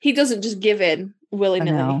doesn't just give in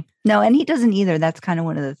willy-nilly. No, and he doesn't either. That's kind of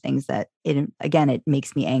one of the things that it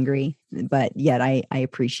makes me angry, but yet I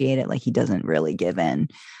appreciate it. Like he doesn't really give in.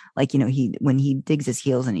 Like, when he digs his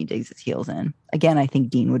heels in, he digs his heels in. Again, I think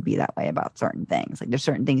Dean would be that way about certain things. Like there's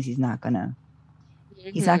certain things he's not going to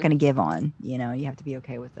give on, you have to be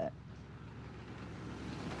okay with it.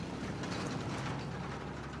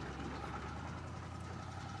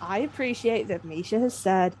 I appreciate that Misha has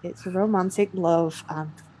said it's a romantic love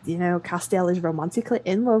and, Castiel is romantically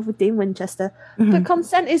in love with Dean Winchester, but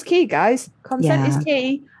consent is key, guys. Consent is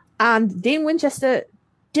key. And Dean Winchester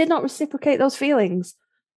did not reciprocate those feelings.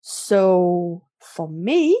 So for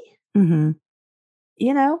me, Mm-hmm.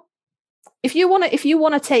 you know, if you want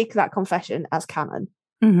to take that confession as canon,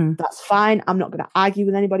 Mm-hmm. that's fine. I'm not going to argue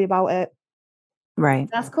with anybody about it. Right.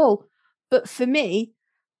 That's cool. But for me,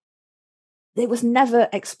 it was never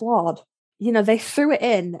explored. You know, they threw it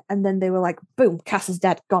in and then they were like, boom, Cass is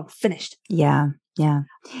dead, gone, finished. Yeah. Yeah.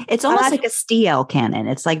 It's almost like a STL canon.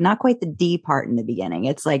 It's like not quite the D part in the beginning.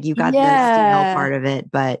 It's like you got the STL part of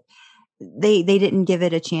it, but they didn't give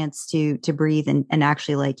it a chance to breathe and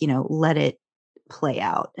actually, like, you know, let it play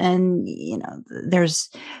out. And, you know, there's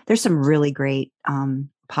some really great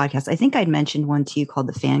podcasts. I think I'd mentioned one to you called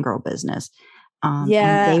The Fangirl Business. And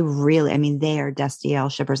they really, I mean, they are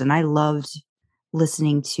Destiel shippers, and I loved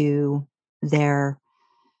listening to their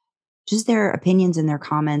opinions and their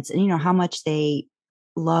comments, and, you know, how much they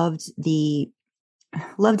loved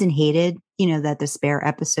and hated, you know, that the Spare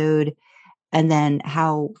episode, and then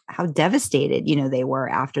how devastated, you know, they were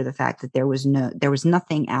after the fact that there was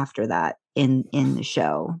nothing after that in the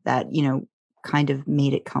show that, you know, kind of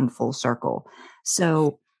made it come full circle.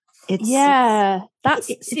 So it's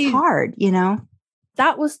hard, you know.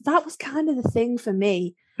 That was kind of the thing for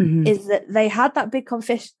me, is that they had that big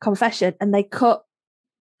confession and they cut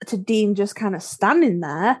to Dean just kind of standing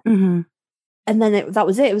there, and then that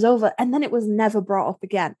was it. It was over, and then it was never brought up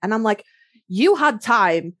again. And I'm like, you had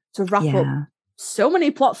time to wrap up so many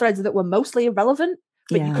plot threads that were mostly irrelevant,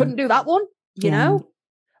 but you couldn't do that one. You know,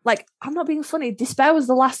 like, I'm not being funny. Despair was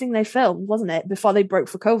the last thing they filmed, wasn't it? Before they broke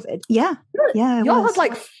for COVID. Yeah. Y'all had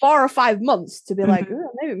like 4 or 5 months to be like,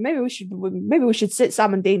 maybe we should sit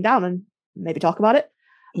Sam and Dean down and maybe talk about it.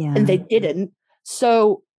 Yeah. And they didn't.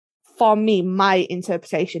 So for me, my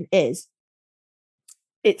interpretation is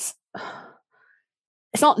it's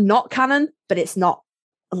not canon, but it's not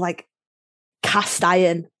like cast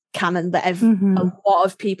iron canon that a lot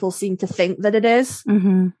of people seem to think that it is.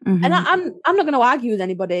 And I'm not going to argue with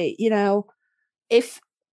anybody. You know, if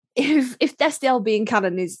Destiel being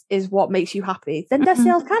canon is what makes you happy, then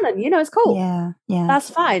Destiel's canon. You know, it's cool. Yeah, that's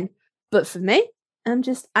fine. But for me, and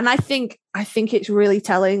I think it's really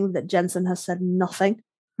telling that Jensen has said nothing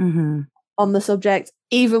on the subject,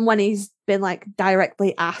 even when he's been like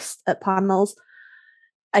directly asked at panels,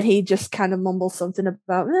 and he just kind of mumbles something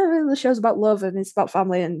about the show's about love and it's about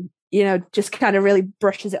family, and, you know, just kind of really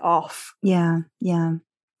brushes it off. Yeah.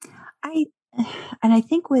 I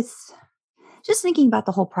think with just thinking about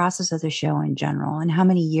the whole process of the show in general and how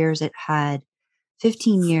many years it had,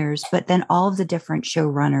 15 years, but then all of the different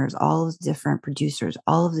showrunners, all of the different producers,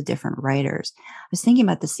 all of the different writers. I was thinking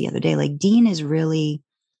about this the other day. Like, Dean is really,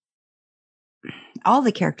 all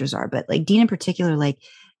the characters are, but like Dean in particular, like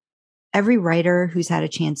every writer who's had a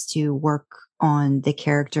chance to work on the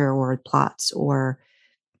character or plots or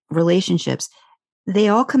relationships, they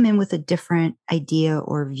all come in with a different idea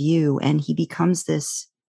or view, and he becomes this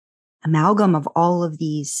amalgam of all of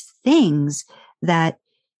these things that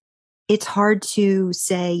it's hard to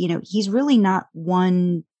say, you know, he's really not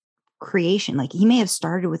one creation. Like, he may have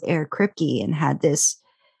started with Eric Kripke and had this,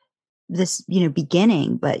 you know,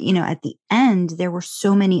 beginning, but, you know, at the end, there were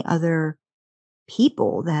so many other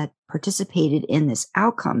people that participated in this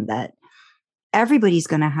outcome that everybody's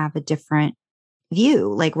going to have a different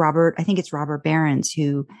view. Like I think it's Robert Behrens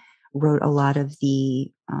who wrote a lot of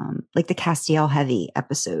the like the Castiel heavy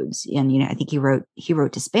episodes, and, you know, I think he wrote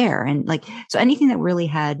Despair, and like, so anything that really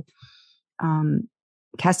had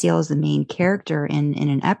Castiel as the main character in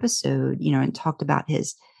an episode, you know, and talked about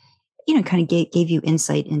his, you know, kind of gave you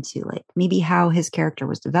insight into like maybe how his character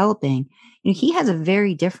was developing. You know, he has a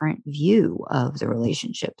very different view of the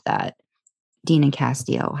relationship that Dean and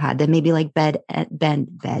Castiel had, that maybe like Ben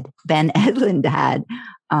Edlund had,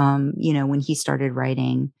 you know, when he started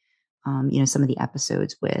writing, you know, some of the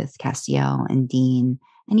episodes with Castiel and Dean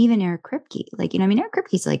and even Eric Kripke. Like, you know, I mean, Eric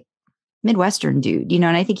Kripke's like Midwestern dude, you know,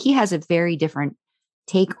 and I think he has a very different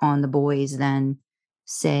take on the boys than,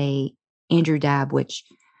 say, Andrew Dabb, which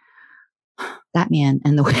that man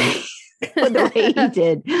and the way he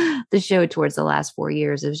did the show towards the last 4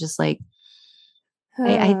 years, it was just like,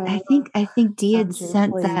 I think Dee had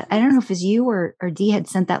sent that. I don't know if it was you or Dee had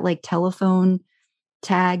sent that like telephone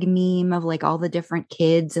tag meme of like all the different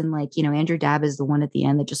kids, and like, you know, Andrew Dabb is the one at the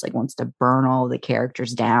end that just like wants to burn all the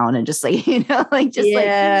characters down and just like, you know, like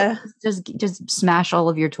just smash all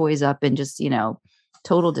of your toys up and just, you know,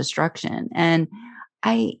 total destruction. And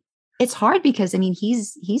it's hard because, I mean, he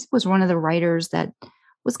was one of the writers that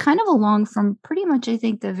was kind of along from pretty much, I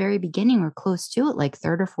think, the very beginning or close to it, like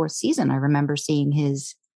 3rd or 4th season. I remember seeing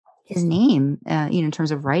his name, you know, in terms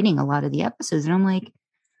of writing a lot of the episodes. And I'm like,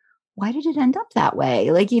 why did it end up that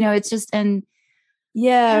way? Like, you know, it's just, and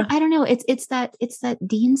Yeah. I don't know. It's that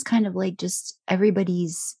Dean's kind of like just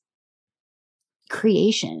everybody's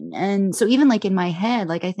creation. And so even like in my head,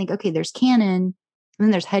 like I think, okay, there's canon and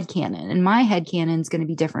then there's head canon, and my head canon is going to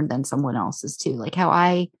be different than someone else's too. Like how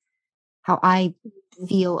I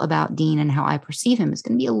feel about Dean and how I perceive him is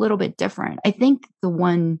going to be a little bit different. I think the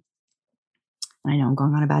one, I know I'm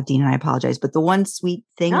going on about Dean and I apologize, but the one sweet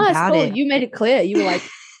thing about it. You made it clear. You were like,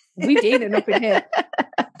 we Dean up in here.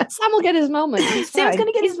 Sam will get his moment. Sam's going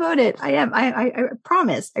to get his voted. I am. I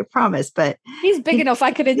promise. I promise. But he's big enough.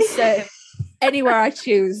 I could insert him anywhere I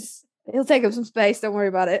choose. He'll take up some space. Don't worry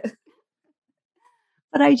about it.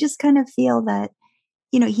 But I just kind of feel that,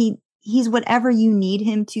 you know, he's whatever you need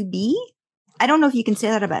him to be. I don't know if you can say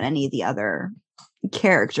that about any of the other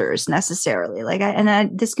characters necessarily. Like,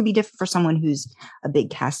 this could be different for someone who's a big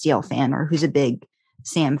Castiel fan or who's a big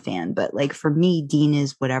Sam fan. But like for me, Dean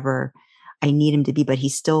is whatever I need him to be, but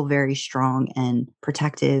he's still very strong and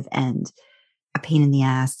protective and a pain in the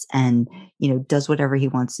ass and, you know, does whatever he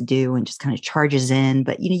wants to do and just kind of charges in.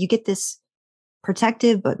 But, you know, you get this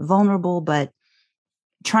protective, but vulnerable, but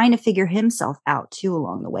trying to figure himself out too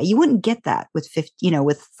along the way. You wouldn't get that with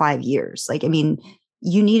 5 years. Like, I mean,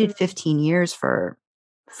 you needed 15 years for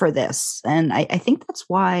this. And I think that's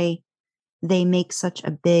why they make such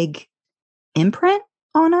a big imprint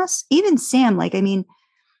on us. Even Sam, like, I mean,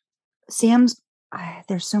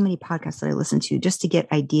 there's so many podcasts that I listen to just to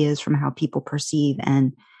get ideas from how people perceive.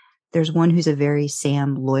 And there's one who's a very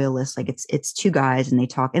Sam loyalist. Like it's two guys and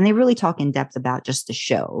they really talk in depth about just the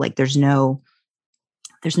show. Like there's no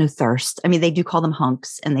thirst. I mean, they do call them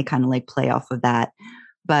hunks and they kind of like play off of that,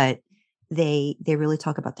 but they really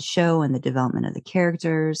talk about the show and the development of the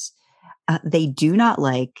characters. They do not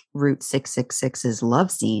like Route 666's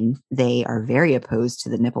love scene. They are very opposed to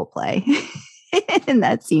the nipple play in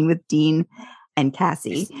that scene with Dean and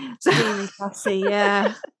Cassie. So, Dean and Cassie,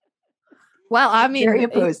 yeah. Well, I mean, very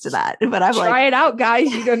opposed to that. But I'm try it out, guys.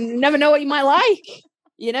 You never know what you might like,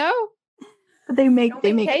 you know? They make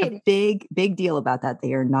a big deal about that.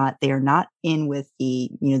 They are not in with the,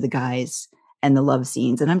 you know, the guys and the love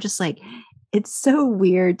scenes. And I'm just like, it's so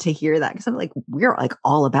weird to hear that. Cause I'm like, we're like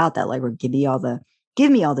all about that. Like give me all the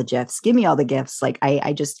GIFs, give me all the gifts. Like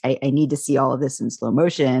I need to see all of this in slow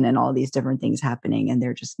motion and all these different things happening. And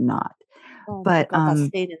they're just not. Oh but God, that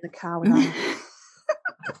stayed in the car with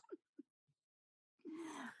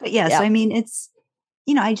But yes, yeah. So I mean, it's,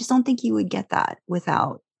 you know, I just don't think you would get that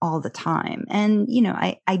without all the time. And, you know,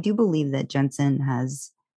 I do believe that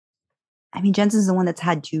Jensen's the one that's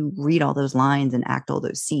had to read all those lines and act all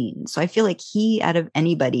those scenes. So I feel like he, out of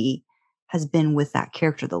anybody, has been with that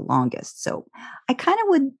character the longest. So I kind of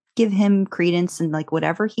would give him credence, and like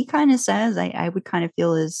whatever he kind of says, I would kind of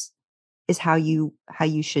feel is how you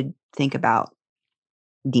should think about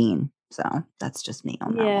Dean. So that's just me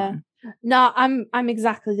on that one. No, I'm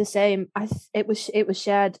exactly the same. It was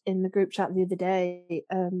shared in the group chat the other day,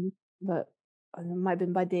 but it might have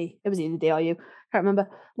been by D. It was either D or you. Can't remember.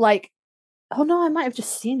 Like, oh no, I might have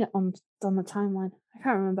just seen it on the timeline. I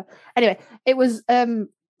can't remember. Anyway, it was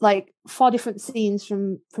like 4 different scenes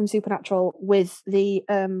from Supernatural with the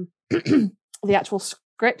the actual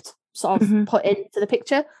script sort of put into the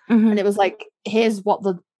picture, and it was like, here's what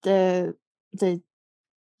the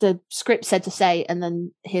script said to say, and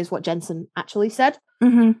then here's what Jensen actually said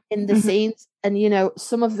in the scenes. And, you know,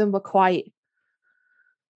 some of them were quite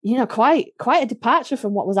a departure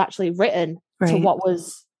from what was actually written to what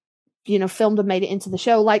was, you know, filmed and made it into the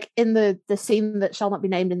show. Like in the scene that shall not be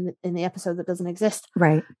named in the episode that doesn't exist.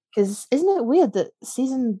 Right. Because isn't it weird that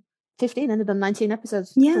season 15 ended on 19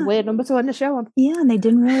 episodes? Yeah. It's a weird number to end the show on. Yeah, and they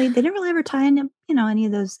didn't really ever tie in, you know, any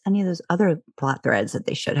of those other plot threads that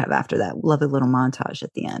they should have after that lovely little montage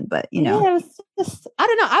at the end. But, you know. Yeah, it was just, I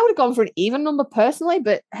don't know. I would have gone for an even number personally,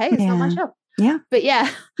 but hey, it's not my show. Yeah. But yeah,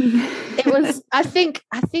 it was, I think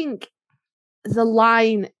the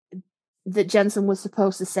line that Jensen was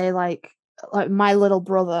supposed to say, like my little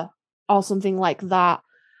brother or something like that.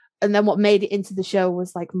 And then what made it into the show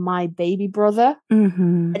was like my baby brother.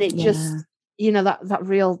 And it just, you know, that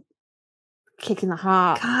real kick in the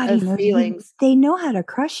heart of feelings. They know how to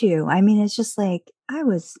crush you. I mean, it's just like, I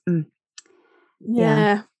was,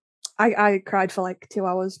 yeah. I cried for like 2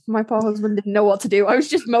 hours. My poor husband didn't know what to do. I was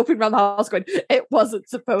just moping around the house going, it wasn't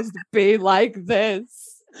supposed to be like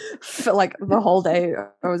this. For like the whole day,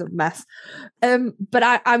 I was a mess.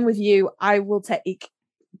 But I'm with you. I will take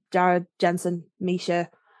Jared, Jensen, Misha,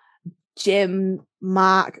 Jim,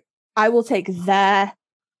 Mark. I will take their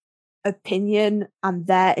opinion and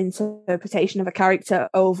their interpretation of a character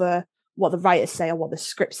over what the writers say or what the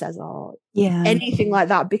script says or anything like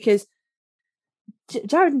that, because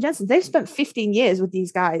Jared and Jensen, they've spent 15 years with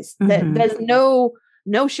these guys. There's no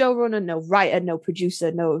showrunner, no writer, no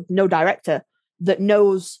producer, no director that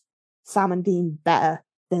knows Sam and Dean better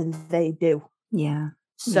than they do. Yeah.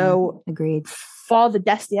 So agreed. For the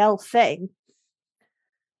Destiel thing,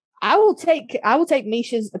 I will take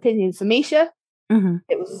Misha's opinion. For Misha,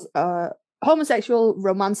 it was a homosexual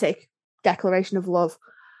romantic declaration of love.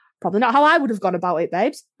 Probably not how I would have gone about it,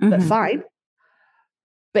 babes, but fine.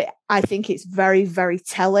 But I think it's very, very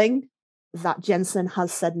telling that Jensen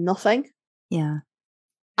has said nothing. Yeah.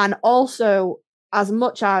 And also, as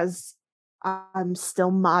much as I'm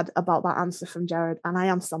still mad about that answer from Jared, and I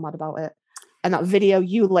am still mad about it, and that video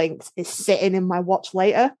you linked is sitting in my watch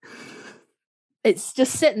later. It's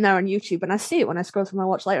just sitting there on YouTube, and I see it when I scroll through my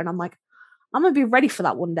watch later, and I'm like, I'm going to be ready for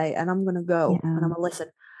that one day, and I'm going to go, and I'm going to listen.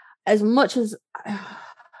 As much as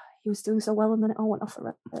he was doing so well, and then it all went off the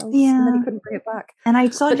rails, and then he couldn't bring it back. And I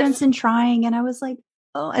saw Jensen trying, and I was like,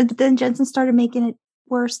 oh, and then Jensen started making it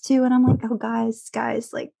worse too, and I'm like, oh, guys,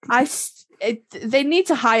 like, they need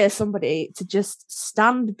to hire somebody to just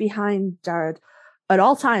stand behind Jared at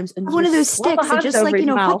all times and one of those sticks that just like,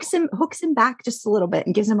 hooks him back just a little bit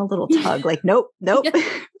and gives him a little tug. Like, nope, nope.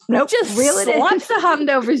 Just reel it slaps the hand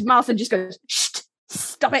over his mouth and just goes, shh,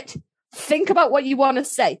 stop it. Think about what you want to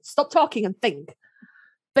say. Stop talking and think.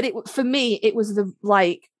 But for me, it was the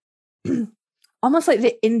like almost like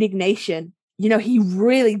the indignation. You know, he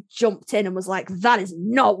really jumped in and was like, that is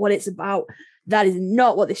not what it's about. That is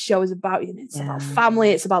not what this show is about. It's about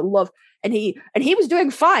family. It's about love. And he was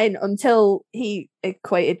doing fine until he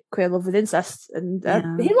equated queer love with incest, and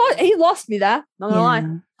he lost me there. Not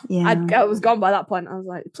gonna lie, I was gone by that point. I was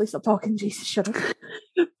like, please stop talking, Jesus, shut up.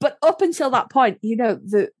 But up until that point, you know,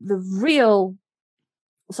 the real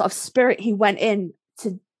sort of spirit he went in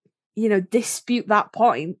to, you know, dispute that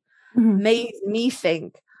point made me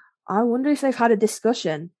think, I wonder if they've had a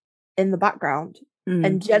discussion in the background.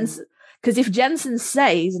 And Jensen, because if Jensen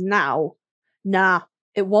says now, nah,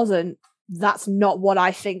 it wasn't. That's not what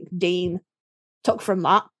I think Dean took from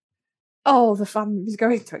that. Oh, the family is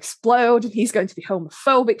going to explode, and he's going to be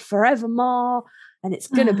homophobic forevermore, and it's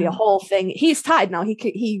going to be a whole thing. He's tired now.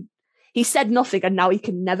 He said nothing, and now he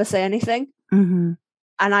can never say anything. And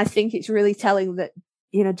I think it's really telling that,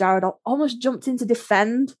 you know, Jared almost jumped in to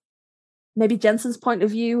defend maybe Jensen's point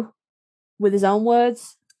of view with his own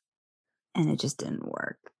words, and it just didn't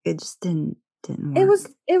work. It just didn't work.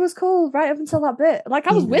 It was cool right up until that bit. Like,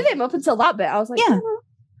 I was with him up until that bit. I was like,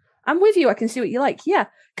 I'm with you. I can see what you like. Yeah,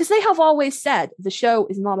 because they have always said the show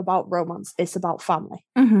is not about romance. It's about family.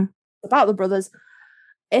 About the brothers.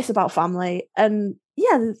 It's about family. And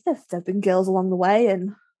yeah, there've been girls along the way,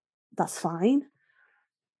 and that's fine.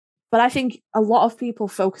 But I think a lot of people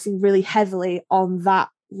focusing really heavily on that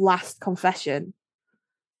last confession,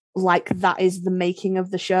 like that is the making of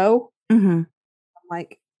the show. I'm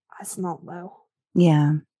like, it's not though.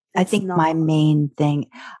 Yeah. I think my main thing,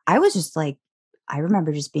 I was just like, I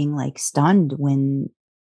remember just being like stunned when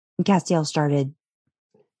Castiel started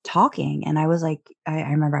talking. And I was like,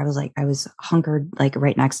 I remember I was hunkered like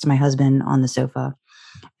right next to my husband on the sofa,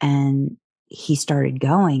 and he started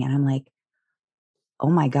going, and I'm like, oh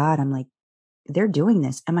my God, I'm like, they're doing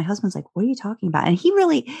this. And my husband's like, what are you talking about? And he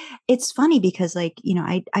really, it's funny because like, you know,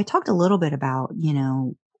 I talked a little bit about, you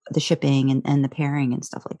know, the shipping and the pairing and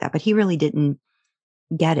stuff like that, but he really didn't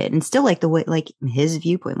get it. And still like the way, like his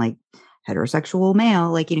viewpoint, like heterosexual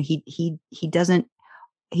male, like, you know, he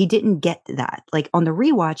didn't get that. Like on the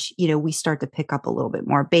rewatch, you know, we start to pick up a little bit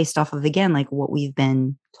more based off of, again, like what we've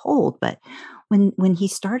been told. But when he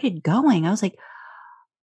started going, I was like,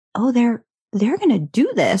 oh, they're going to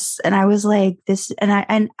do this. And I was like this,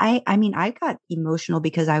 and I mean, I got emotional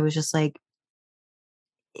because I was just like,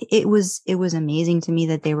 it was amazing to me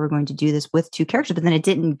that they were going to do this with two characters, but then it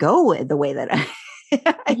didn't go the way that I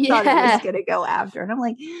thought it was going to go after. And I'm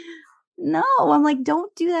like, no, I'm like,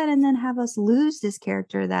 don't do that. And then have us lose this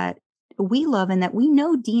character that we love and that we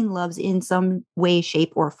know Dean loves in some way,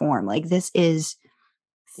 shape, or form. Like this is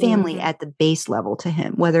family at the base level to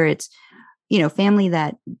him, whether it's, you know, family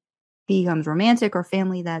that becomes romantic or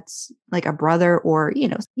family that's like a brother, or, you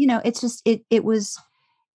know, it's just, it was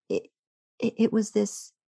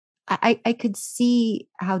this, I could see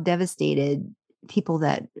how devastated people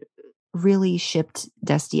that really shipped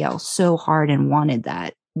Destiel so hard and wanted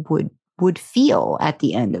that would feel at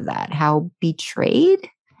the end of that, how betrayed,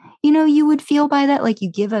 you know, you would feel by that. Like you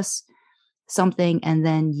give us something and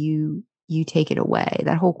then you take it away,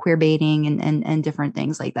 that whole queer baiting and different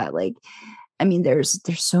things like that. Like, I mean, there's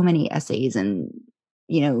so many essays and,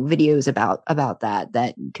 videos about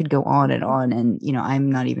that could go on and on. And,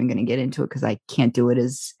 I'm not even going to get into it because I can't do it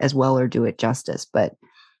as well or do it justice. But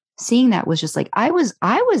seeing that was just like, I was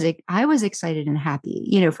excited and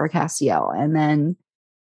happy, for Castiel. And then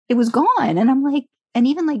it was gone. And I'm like, and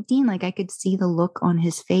even like Dean, like I could see the look on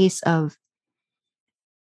his face of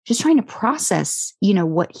just trying to process,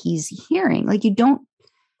 what he's hearing. Like you don't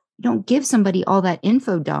give somebody all that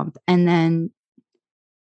info dump and then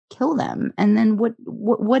kill them. And then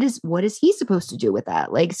what is he supposed to do with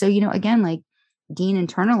that? Like, so, again, like Dean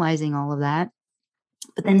internalizing all of that,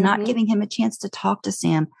 but then not giving him a chance to talk to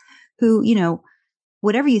Sam, who,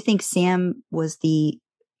 whatever you think, Sam was the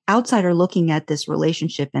outsider looking at this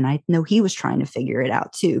relationship. And I know he was trying to figure it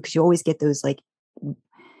out too, because you always get those like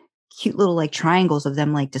cute little like triangles of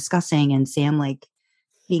them like discussing and Sam like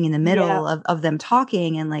being in the middle of them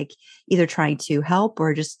talking and like either trying to help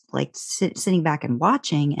or just like sitting back and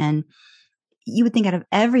watching. And you would think out of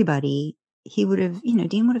everybody, he would have,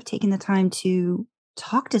 Dean would have taken the time to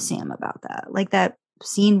talk to Sam about that. Like that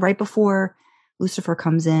scene right before Lucifer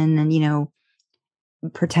comes in and,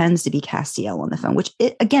 pretends to be Castiel on the phone, which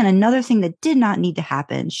again, another thing that did not need to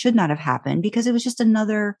happen, should not have happened, because it was just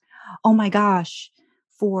another, oh my gosh,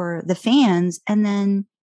 for the fans. And then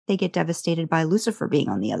they get devastated by Lucifer being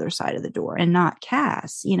on the other side of the door and not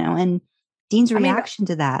Cass, and Dean's reaction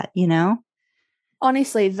to that,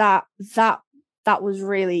 honestly, that was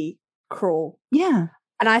really cruel. Yeah.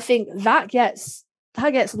 And I think that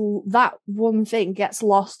one thing gets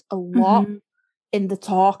lost a lot in the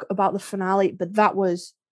talk about the finale, but that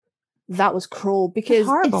was cruel because it's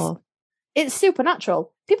horrible. It's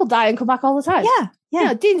supernatural. People die and come back all the time.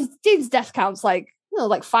 Yeah. Dean's death count's like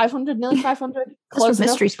 500, nearly 500. Close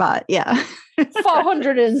mystery spot. Yeah.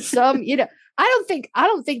 400 and some. I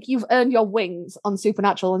don't think you've earned your wings on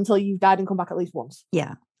Supernatural until you've died and come back at least once.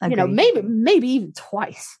 Yeah. Agreed. Maybe even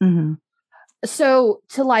twice. Mm-hmm. So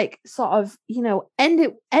to like sort of, end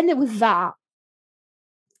it with that.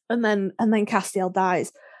 And then Castiel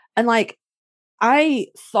dies. And like, I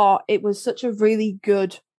thought it was such a really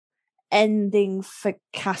good ending for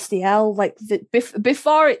Castiel. Like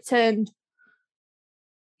before it turned,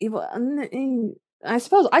 I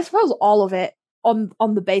suppose all of it on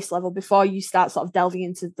the base level before you start sort of delving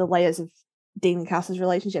into the layers of Dean and Cass's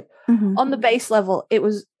relationship. On the base level,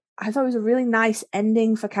 I thought it was a really nice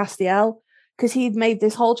ending for Castiel because he'd made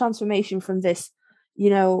this whole transformation from this,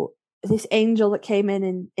 this angel that came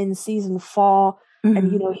in season 4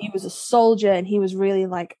 and he was a soldier and he was really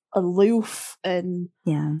like aloof and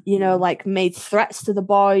like made threats to the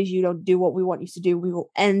boys. You don't do what we want you to do, we will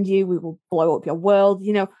end you, we will blow up your world,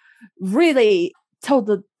 really told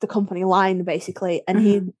the company line basically. And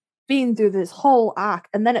he'd been through this whole arc,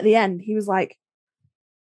 and then at the end he was like,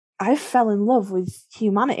 I fell in love with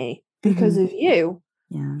humanity because of you.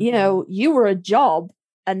 You were a job,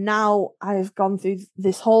 and now I've gone through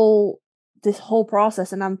this whole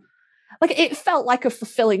process, and I'm like, it felt like a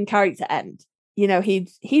fulfilling character end. He'd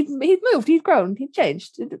moved, he'd grown, he'd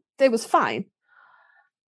changed. It was fine.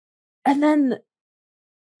 And then,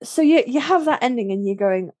 so you have that ending, and you're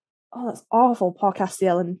going, oh, that's awful, poor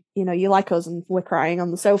Castiel. And you like us, and we're crying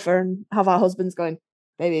on the sofa, and have our husbands going,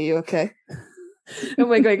 baby, are you okay? And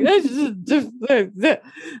we're going, that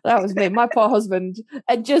was me, my poor husband.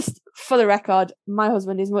 And just for the record, my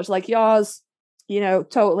husband is much like yours,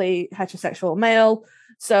 totally heterosexual male.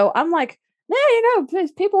 So I'm like,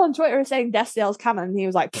 people on Twitter are saying Destiel's canon. And he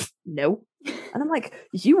was like, no. And I'm like,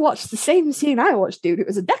 you watched the same scene I watched, dude. It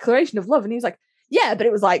was a declaration of love. And he was like, yeah, but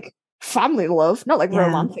it was like family love, not like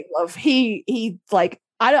romantic love. He like,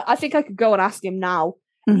 I think I could go and ask him now.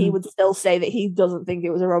 He would still say that he doesn't think it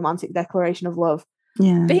was a romantic declaration of love.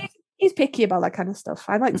 Yeah. But he's picky about that kind of stuff.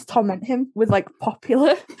 I like to torment him with like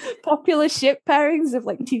popular ship pairings of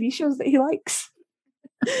like TV shows that he likes.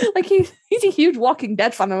 Like he's a huge Walking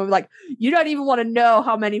Dead fan. And I'm like, you don't even want to know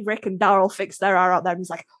how many Rick and Daryl Fix there are out there. And he's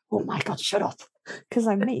like, oh my God, shut up. Because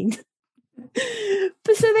I'm mean.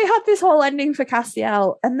 But so they had this whole ending for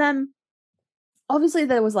Castiel. And then obviously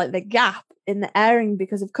there was like the gap in the airing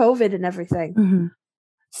because of COVID and everything.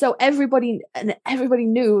 So everybody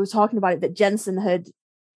knew, was talking about it, that Jensen had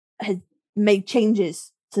made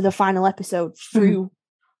changes to the final episode through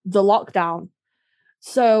the lockdown.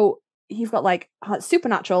 So you've got like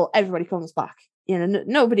Supernatural, everybody comes back.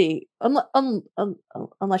 Nobody,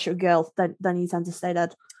 unless you're a girl, then you tend to stay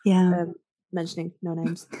dead. Yeah. Mentioning no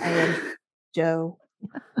names. Aaron, Joe,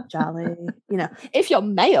 Charlie. If you're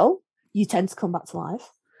male, you tend to come back to life.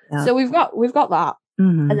 Yeah. So we've got that.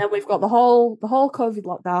 And then we've got the whole COVID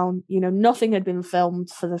lockdown. Nothing had been filmed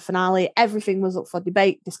for the finale. Everything was up for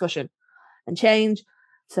debate, discussion, and change.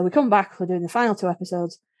 So we come back, we're doing the final 2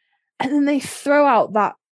 episodes, and then they throw out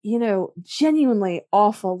that, you know, genuinely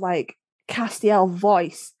awful, like, Castiel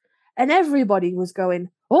voice. And everybody was going,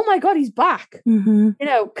 oh my God, he's back. Mm-hmm. You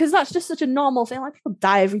know, because that's just such a normal thing. Like, people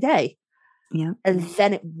die every day. Yeah. And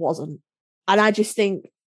then it wasn't. And I just think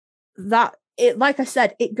that it, like I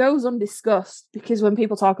said, it goes undiscussed, because when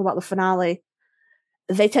people talk about the finale,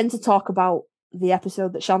 they tend to talk about the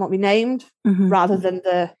episode that shall not be named rather than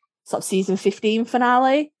the sort of season 15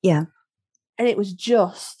 finale. Yeah. And it was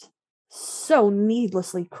just so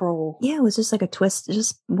needlessly cruel. Yeah, it was just like a twist.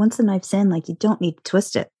 Just once the knife's in, like, you don't need to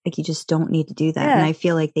twist it. Like, you just don't need to do that. Yeah. And I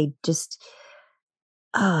feel like they just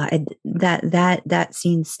that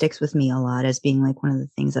scene sticks with me a lot as being like one of the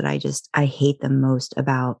things that I hate the most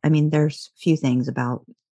about. I mean, there's few things about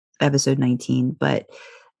episode 19, but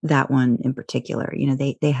that one in particular, you know,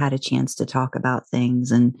 they had a chance to talk about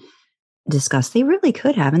things and discuss. They really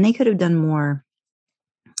could have, and they could have done more,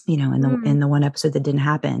 you know, in the one episode that didn't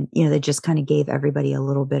happen. You know, they just kind of gave everybody a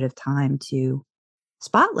little bit of time to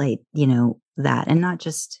spotlight, you know, that, and not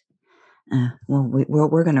just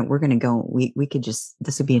we're gonna go. We could just,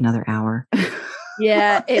 this would be another hour.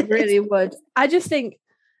 Yeah, it really would. I just think,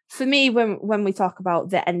 for me, when we talk about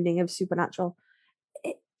the ending of Supernatural,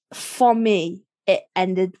 for me, it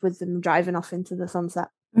ended with them driving off into the sunset.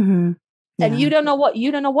 Mm-hmm. Yeah. And you don't know what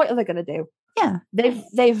they're gonna do. Yeah,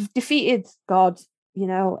 they've defeated God. You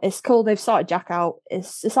know, it's cool. They've sorted Jack out.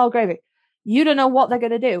 It's all gravy. You don't know what they're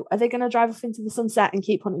gonna do. Are they gonna drive off into the sunset and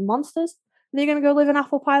keep hunting monsters? Are they gonna go live an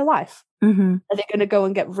apple pie life? Mm-hmm. Are they gonna go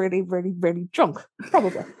and get really, really, really drunk?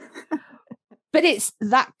 Probably. But it's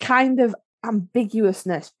that kind of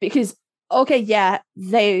ambiguousness, because, okay, yeah,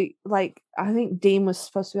 they, like, I think Dean was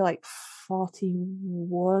supposed to be like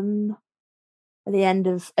 41 at the end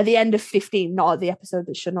of 15, not at the episode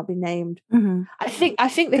that should not be named. Mm-hmm. I think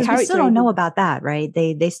the character, we still don't know about that, right?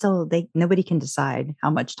 They nobody can decide how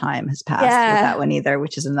much time has passed with that one either,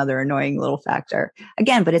 which is another annoying little factor.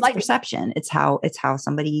 Again, but it's like, perception. It's how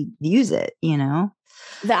somebody views it, you know.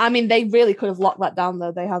 I mean, they really could have locked that down,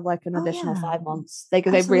 though. They had like an additional 5 months. They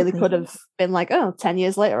really could have been like, 10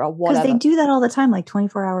 years later or whatever. Because they do that all the time, like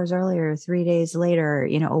 24 hours earlier, 3 days later,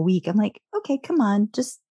 you know, a week. I'm like, okay, come on,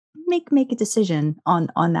 just make a decision on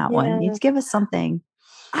that one. You give us something.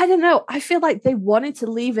 I don't know. I feel like they wanted to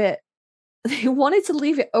leave it. They wanted to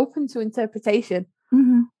leave it open to interpretation.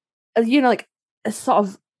 Mm-hmm. You know, like as sort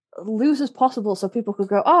of loose as possible, so people could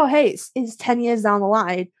go, "Oh, hey, it's 10 years down the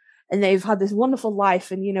line, and they've had this wonderful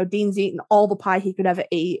life, and you know, Dean's eaten all the pie he could ever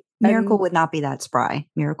eat." Miracle would not be that spry.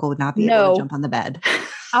 Miracle would not be able to jump on the bed.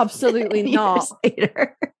 Absolutely not. Years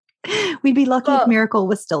later. We'd be lucky if Miracle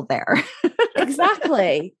was still there.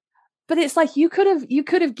 Exactly. But it's like you could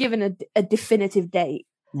have given a definitive date.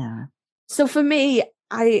 Yeah. So for me,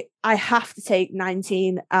 I have to take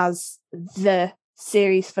 19 as the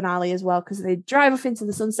series finale as well, because they drive off into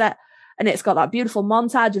the sunset, and it's got that beautiful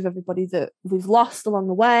montage of everybody that we've lost along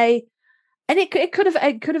the way, and it could have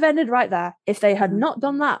ended right there if they had not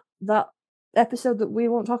done that episode that we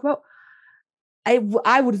won't talk about. I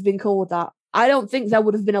would have been cool with that. I don't think there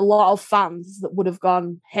would have been a lot of fans that would have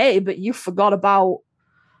gone, "Hey, but you forgot about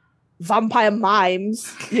vampire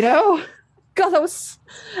mimes," you know. God,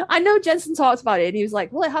 I know Jensen talked about it, and he was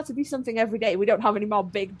like, "Well, it had to be something every day. We don't have any more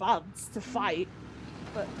big bands to fight."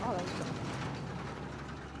 But that was good.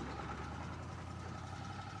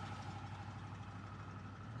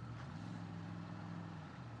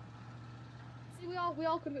 See, we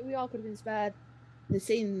all could have been spared the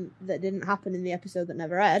scene that didn't happen in the episode that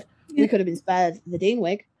never aired. Yeah. We could have been spared the Dean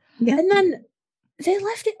wig. Yeah. And then they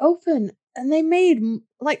left it open. And they made,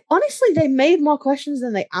 like, honestly, they made more questions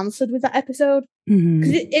than they answered with that episode. Because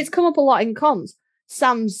it's come up a lot in cons.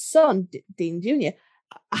 Sam's son, Dean Jr.,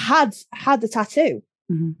 had the tattoo.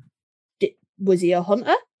 Mm-hmm. Was he a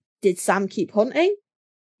hunter? Did Sam keep hunting?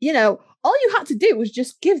 You know, all you had to do was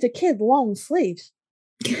just give the kid long sleeves.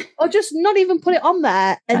 Or just not even put it on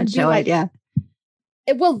there. And show like, it, yeah.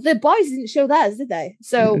 Well, the boys didn't show theirs, did they?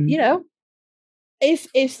 So, you know. If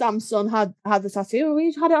Sam's son had the tattoo,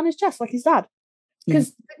 he had it on his chest like his dad.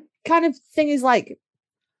 Because the kind of thing is like,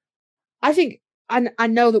 I think, I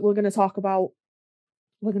know that we're going to talk about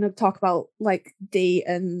like Dee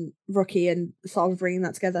and Rookie and sort of bringing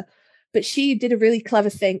that together. But she did a really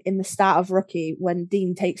clever thing in the start of Rookie when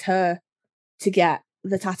Dean takes her to get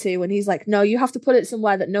the tattoo. And he's like, "No, you have to put it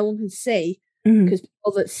somewhere that no one can see, because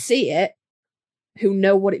people that see it, who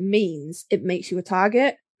know what it means, it makes you a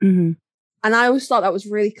target." Mm-hmm. And I always thought that was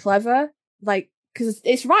really clever, like, because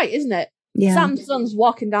it's right, isn't it? Yeah. Sam's son's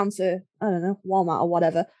walking down to, I don't know, Walmart or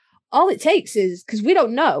whatever. All it takes is, because we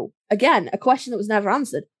don't know, again, a question that was never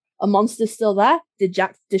answered, a monster's still there? Did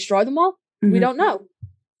Jack destroy them all? We don't know.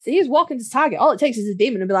 So he was walking to Target. All it takes is a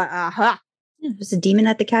demon and be like, aha. Yeah, just a demon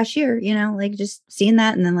at the cashier, like just seeing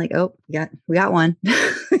that and then like, oh, we got one.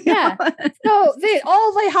 Yeah. So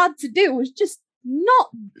all they had to do was just not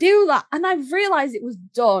do that. And I realized it was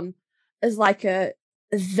done as like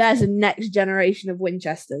there's a next generation of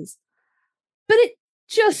Winchesters. But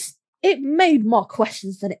it made more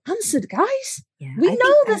questions than it answered, guys. Yeah, we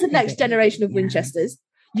know there's a next generation of Winchesters.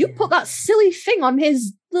 You put that silly thing on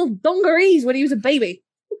his little dungarees when he was a baby.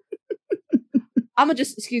 I'm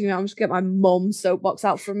just going to get my mum's soapbox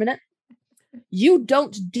out for a minute. You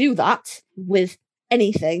don't do that with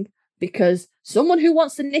anything because someone who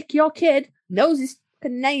wants to nick your kid knows his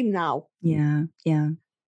name now. Yeah, yeah.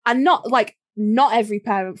 And not every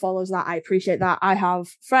parent follows that. I appreciate that. I have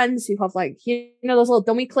friends who have those little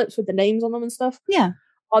dummy clips with the names on them and stuff. Yeah.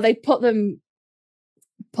 Or they put them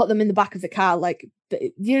in the back of the car, like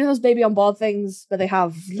those baby on board things where they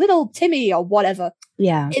have little Timmy or whatever.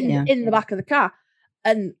 Yeah. In the back of the car.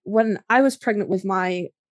 And when I was pregnant with my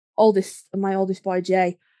oldest boy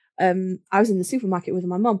Jay, I was in the supermarket with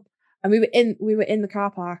my mum, and we were in the car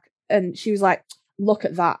park, and she was like, "Look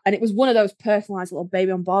at that!" And it was one of those personalized little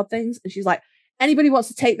baby on board things, and she's like, "Anybody wants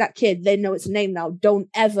to take that kid, they know its a name now. Don't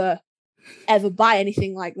ever buy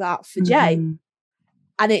anything like that for Jay."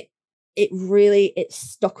 And it really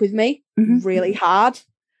stuck with me really hard.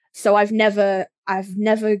 So I've never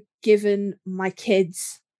given my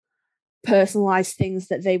kids personalized things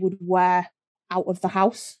that they would wear out of the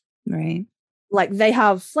house. Right. Like they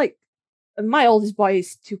have my oldest boy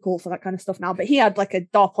is too cool for that kind of stuff now, but he had like a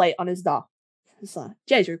door plate on his door. It's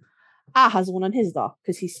Jay's room. Has one on his door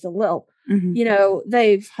because he's still little.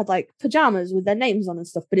 They've had like pajamas with their names on and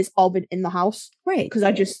stuff, but it's all been in the house. Right. Because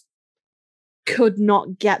I just could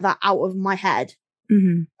not get that out of my head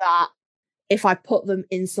that if I put them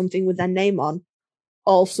in something with their name on,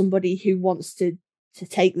 all somebody who wants to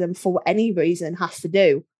take them for any reason has to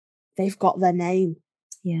do, they've got their name.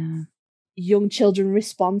 Yeah. Young children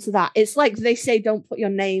respond to that. It's like they say, don't put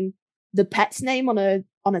the pet's name on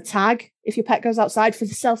a tag if your pet goes outside for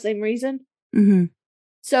the self-same reason.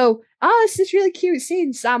 So, it's this really cute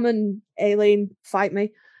scene. Sam and Aileen fight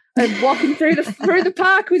me and walking through the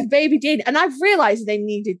park with baby Dean. And I've realized they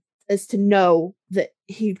needed us to know that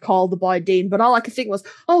he'd call the boy Dean, but all I could think was,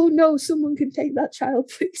 oh no, someone can take that child.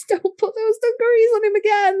 Please don't put those dungarees on him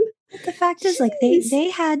again. But the fact is, like, they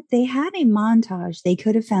had a montage. They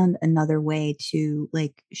could have found another way to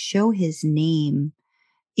like show his name.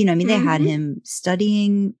 They had him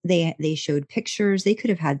studying. They showed pictures. They could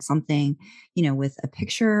have had something, with a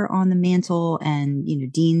picture on the mantle and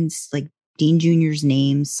Dean Jr.'s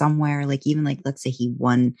name somewhere, like even like, let's say he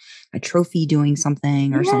won a trophy doing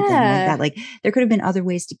something or something like that. Like there could have been other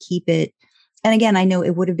ways to keep it. And again, I know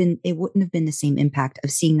it wouldn't have been the same impact of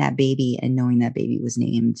seeing that baby and knowing that baby was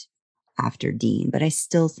named after Dean. But I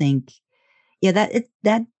still think,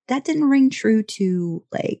 that didn't ring true to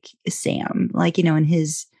like Sam, like, and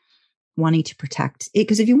his wanting to protect it.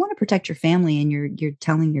 Because if you want to protect your family and you're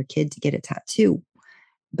telling your kid to get a tattoo,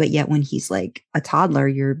 but yet when he's like a toddler,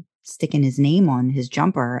 you're sticking his name on his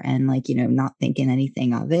jumper and like, not thinking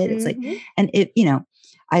anything of it. It's like, and it,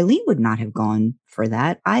 Eileen would not have gone for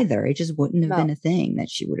that either. It just wouldn't have been a thing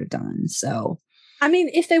that she would have done. So, I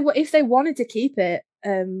mean, if they wanted to keep it,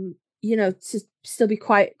 to still be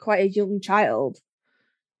quite a young child,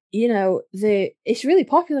 it's really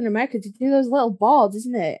popular in America to do those little boards,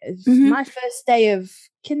 isn't it? It's my first day of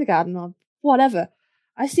kindergarten or whatever.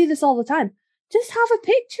 I see this all the time. Just have a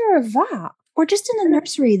picture of that. Or just in the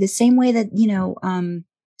nursery, the same way that,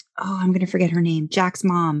 I'm going to forget her name, Jack's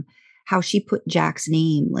mom, how she put Jack's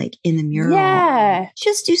name like in the mural. Yeah.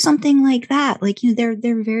 Just do something like that. Like, they're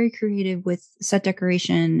very creative with set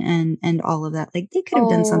decoration and all of that. Like they could have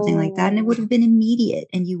done something like that and it would have been immediate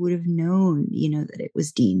and you would have known, that it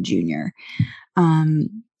was Dean Jr.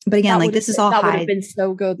 But again, like this is all that would have been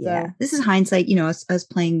so good though. This is hindsight, us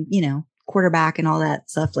playing, quarterback and all that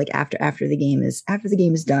stuff, like after the game is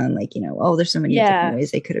done, like, there's so many different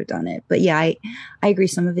ways they could have done it. But I agree,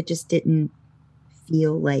 some of it just didn't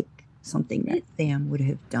feel like something that Sam would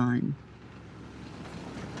have done.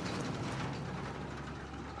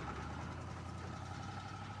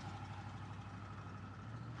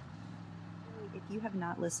 If you have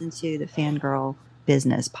not listened to the Fangirl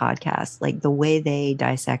Business podcast, like the way they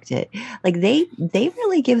dissect it, like they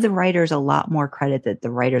really give the writers a lot more credit that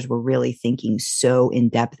the writers were really thinking so in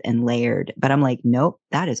depth and layered. But I'm like, nope,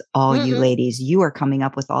 that is all you ladies. You are coming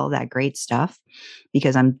up with all that great stuff,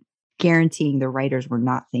 because I'm guaranteeing the writers were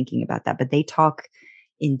not thinking about that. But they talk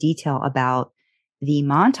in detail about the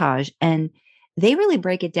montage, and they really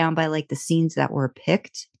break it down by like the scenes that were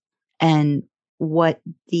picked and what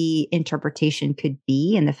the interpretation could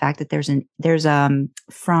be, and the fact that there's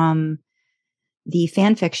from the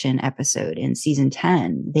fan fiction episode in season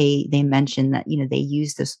 10, they mentioned that, they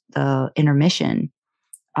used the intermission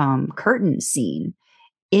curtain scene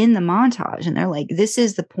in the montage, and they're like, this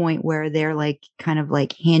is the point where they're like kind of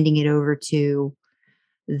like handing it over to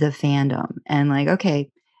the fandom, and like, okay,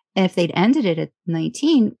 and if they'd ended it at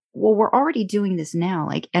 19, well, we're already doing this now.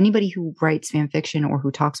 Like anybody who writes fan fiction or who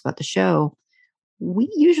talks about the show, we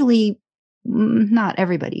usually, not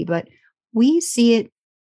everybody, but we see it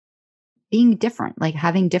being different, like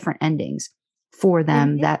having different endings for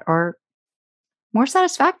them that are more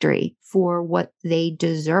satisfactory for what they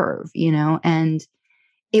deserve, and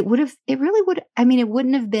it really would, I mean, it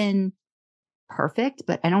wouldn't have been perfect,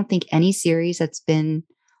 but I don't think any series that's been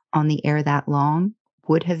on the air that long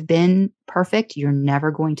would have been perfect. You're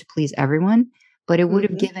never going to please everyone, but it would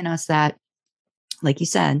have given us that, like you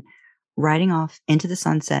said, riding off into the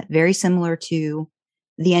sunset, very similar to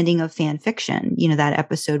the ending of fan fiction, that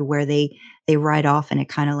episode where they ride off and it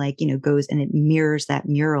kind of like, goes and it mirrors that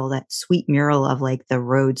mural, that sweet mural of like the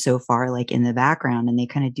road so far, like in the background, and they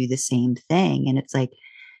kind of do the same thing. And it's like,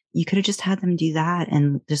 you could have just had them do that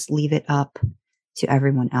and just leave it up to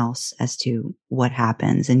everyone else as to what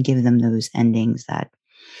happens and give them those endings that,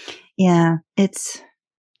 yeah, it's,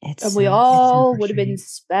 and we all would have been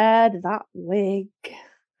spared that wig.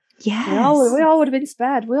 Yes. We all would have been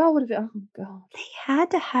spared. We all would have been, oh God. They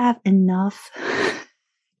had to have enough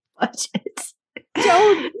budget.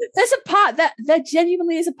 There's a part that there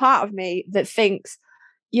genuinely is a part of me that thinks,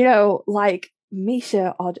 like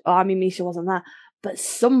Misha, Misha wasn't there, but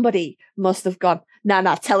somebody must have gone,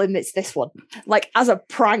 nah, tell him it's this one. Like as a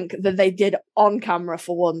prank that they did on camera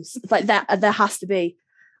for once. Like that, there has to be.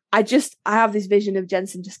 I have this vision of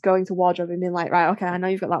Jensen just going to wardrobe and being like, right, okay, I know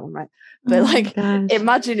you've got that one right. But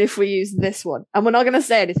imagine if we use this one. And we're not going to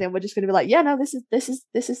say anything. We're just going to be like, yeah, no, this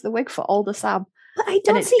is the wig for older Sam. But I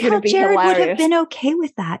don't see how Jared would have been okay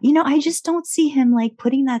with that. I just don't see him like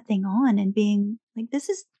putting that thing on and being like, this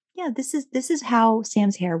is how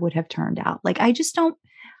Sam's hair would have turned out. Like, I don't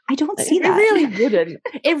see that.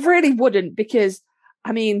 It really wouldn't, because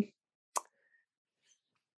I mean,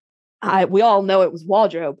 we all know it was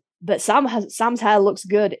wardrobe, but Sam's hair looks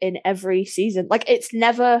good in every season. Like it's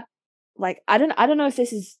never like, I don't know if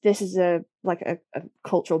this is a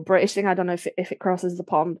cultural British thing. I don't know if it crosses the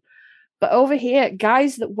pond, but over here,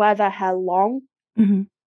 guys that wear their hair long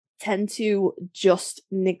tend to just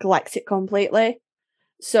neglect it completely.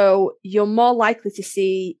 So you're more likely to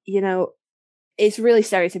see, it's really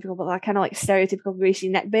stereotypical, but that kind of like stereotypical greasy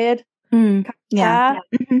neck beard. Yeah.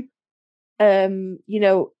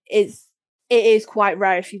 It is quite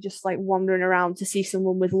rare if you're just like wandering around to see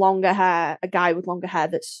someone with longer hair, a guy with longer hair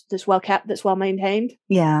that's well kept, that's well maintained.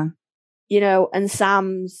 Yeah. And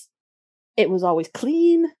Sam's, it was always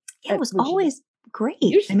clean. Yeah, it was always great.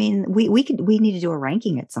 I mean, we need to do a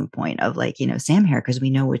ranking at some point of like, Sam hair, because we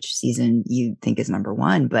know which season you think is number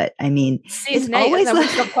one. But I mean, season 8, always and then we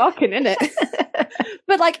stop talking, innit?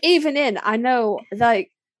 But like I know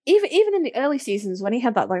like even in the early seasons when he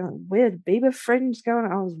had that like weird Bieber fringe going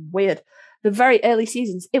on, it was weird. The very early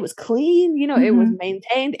seasons, it was clean, it was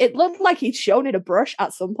maintained. It looked like he'd shown it a brush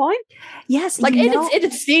at some point. Yes. Like it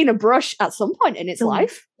had seen a brush at some point in its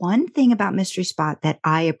life. One thing about Mystery Spot that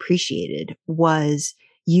I appreciated was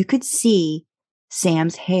you could see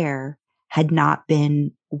Sam's hair had not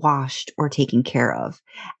been washed or taken care of.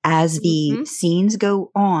 As the scenes go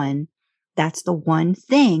on, that's the one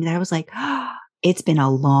thing that I was like, it's been a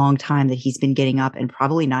long time that he's been getting up and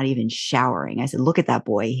probably not even showering. I said, look at that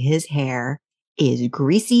boy. His hair is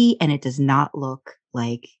greasy and it does not look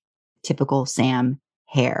like typical Sam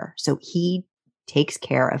hair. So he takes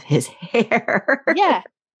care of his hair. Yeah,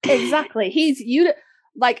 exactly.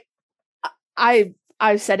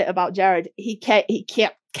 I've said it about Jared. He kept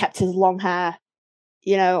his long hair,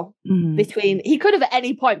 between, he could have at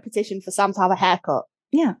any point petitioned for Sam to have a haircut.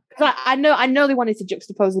 Yeah. I know they wanted to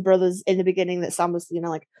juxtapose the brothers in the beginning, that Sam was,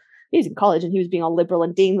 like, he was in college and he was being all liberal,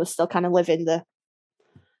 and Dean was still kind of living the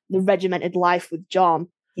regimented life with John.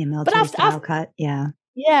 Yeah, military style cut. Yeah.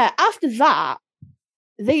 Yeah. After that,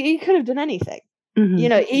 he could have done anything.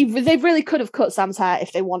 They really could have cut Sam's hair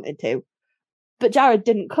if they wanted to, but Jared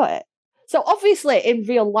didn't cut it. So obviously in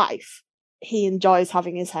real life, he enjoys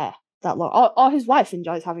having his hair that long, or his wife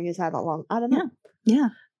enjoys having his hair that long. I don't know. Yeah.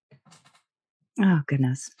 Oh,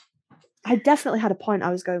 goodness. I definitely had a point I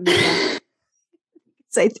was going with there.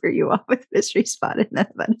 I threw you off with Mystery Spot and then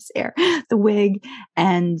about his hair, the wig,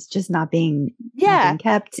 and just not being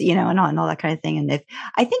kept, and all that kind of thing. And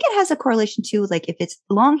I think it has a correlation too, like if it's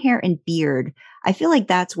long hair and beard, I feel like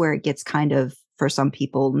that's where it gets kind of, for some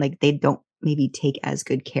people, like they don't maybe take as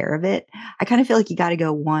good care of it. I kind of feel like you got to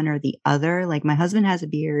go one or the other. Like my husband has a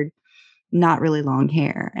beard, not really long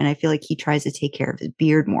hair. And I feel like he tries to take care of his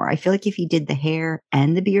beard more. I feel like if he did the hair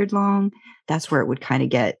and the beard long, that's where it would kind of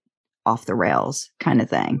get off the rails kind of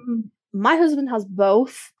thing. My husband has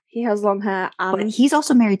both. He has long hair and but he's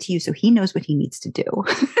also married to you, so he knows what he needs to do.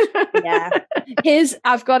 Yeah.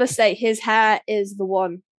 I've got to say, his hair is the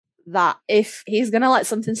one that if he's going to let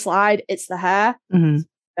something slide, it's the hair. Mm-hmm.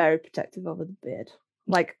 Very protective over the beard.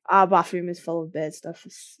 Like our bathroom is full of beard stuff.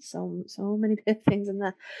 So many beard things in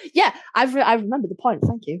there. Yeah, I remembered the point.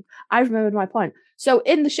 Thank you. I remembered my point. So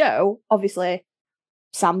in the show, obviously,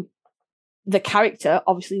 Sam, the character,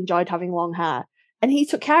 obviously enjoyed having long hair, and he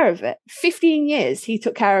took care of it. 15 years he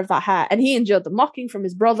took care of that hair, and he endured the mocking from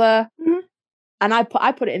his brother. Mm-hmm. And I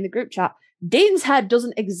put it in the group chat. Dean's hair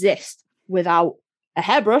doesn't exist without a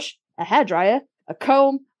hairbrush, a hairdryer, a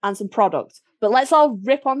comb, and some product. But let's all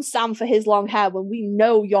rip on Sam for his long hair when we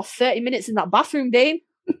know you're 30 minutes in that bathroom, Dean,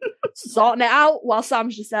 sorting it out, while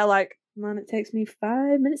Sam's just there like, man, it takes me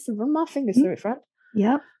 5 minutes to run my fingers through it, friend.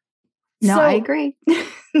 Yep. No, I agree.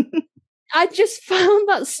 I just found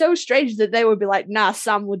that so strange that they would be like, nah,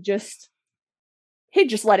 Sam would he'd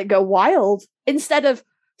just let it go wild. Instead of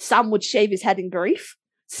Sam would shave his head in grief,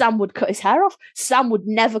 Sam would cut his hair off, Sam would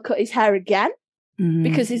never cut his hair again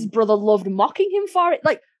because his brother loved mocking him for it.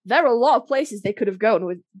 Like, there are a lot of places they could have gone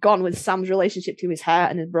with Sam's relationship to his hair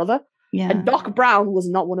and his brother. Yeah. And Doc Brown was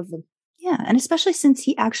not one of them. Yeah. And especially since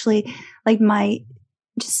he actually, like,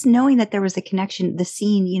 just knowing that there was a connection, the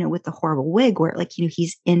scene, with the horrible wig where, like,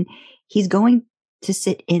 he's going to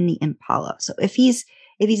sit in the Impala. So if he's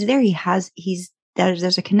there,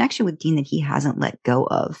 there's a connection with Dean that he hasn't let go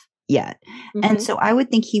of yet. Mm-hmm. And so I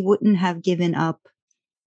would think he wouldn't have given up,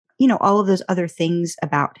 all of those other things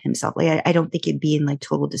about himself. Like, I don't think it'd be in like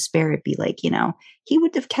total despair. It'd be like, he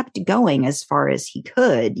would have kept going as far as he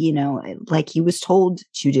could, like he was told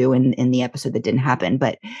to do in the episode that didn't happen.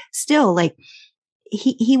 But still, like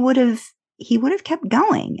he would have kept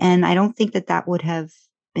going. And I don't think that would have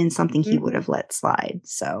been something he would have let slide.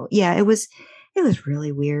 So yeah, it was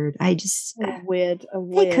really weird. I just weird.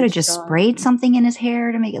 They could have just sprayed something in his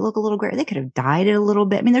hair to make it look a little gray. They could have dyed it a little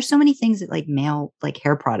bit. I mean, there's so many things that like male like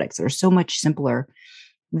hair products that are so much simpler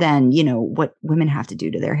than what women have to do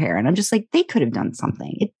to their hair. And I'm just like, they could have done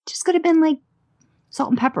something. It just could have been like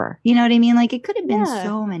salt and pepper. You know what I mean? Like it could have been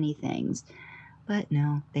so many things, but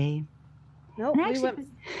no, we went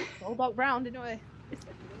all Doc Brown, didn't we?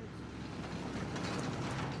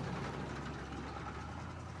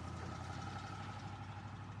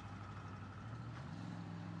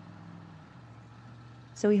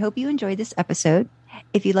 So we hope you enjoyed this episode.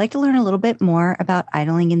 If you'd like to learn a little bit more about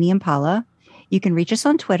idling in the Impala, you can reach us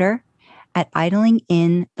on Twitter at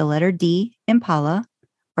idlingin_Impala,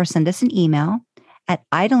 or send us an email at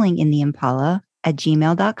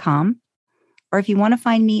idlinginthe_Impala@gmail.com. Or if you want to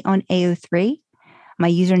find me on AO3,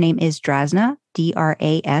 my username is Drasna,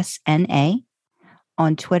 Drasna.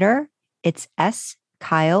 On Twitter, it's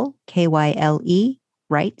Kyle, Kyle,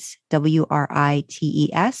 Writes,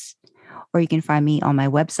 Writes. Or you can find me on my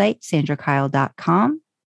website, sandrakyle.com,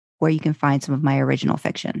 where you can find some of my original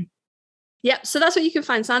fiction. Yep. So that's where you can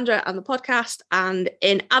find Sandra and the podcast. And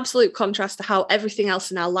in absolute contrast to how everything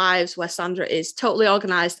else in our lives, where Sandra is totally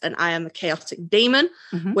organized and I am a chaotic demon,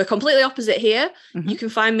 we're completely opposite here. You can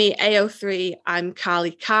find me AO3. I'm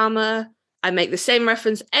Kali Karma. I make the same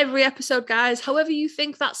reference every episode, guys. However you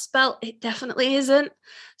think that's spelled, it definitely isn't.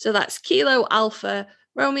 So that's Kilo Alpha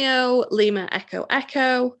Romeo Lima Echo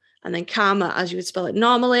Echo. And then Karma, as you would spell it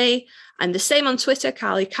normally. I'm the same on Twitter,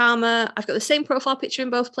 Kali Karma. I've got the same profile picture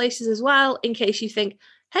in both places as well, in case you think,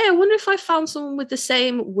 hey, I wonder if I found someone with the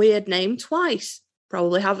same weird name twice.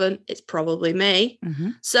 Probably haven't. It's probably me.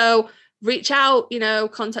 So reach out,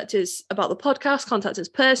 contact us about the podcast, contact us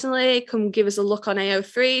personally, come give us a look on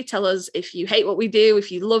AO3. Tell us if you hate what we do,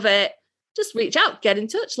 if you love it. Just reach out, get in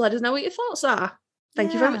touch, let us know what your thoughts are.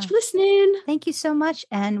 Thank you very much for listening. Thank you so much.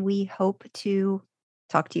 And we hope to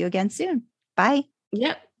talk to you again soon. Bye.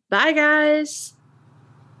 Yep. Bye, guys.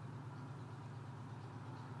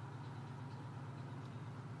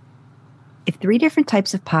 If 3 different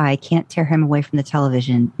types of pie can't tear him away from the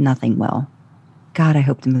television, nothing will. God, I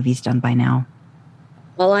hope the movie's done by now.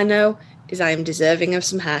 All I know is I am deserving of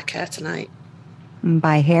some hair care tonight.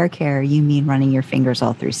 By hair care, you mean running your fingers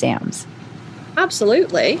all through Sam's?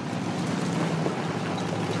 Absolutely.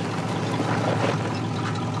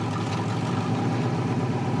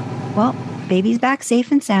 Well, baby's back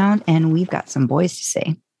safe and sound, and we've got some boys to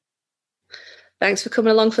see. Thanks for coming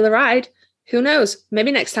along for the ride. Who knows?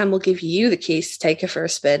 Maybe next time we'll give you the keys to take her for a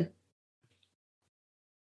spin.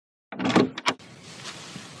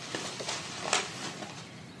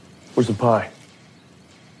 Where's the pie?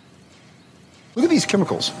 Look at these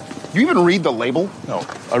chemicals. Do you even read the label? No,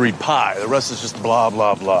 I read pie. The rest is just blah,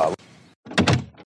 blah, blah.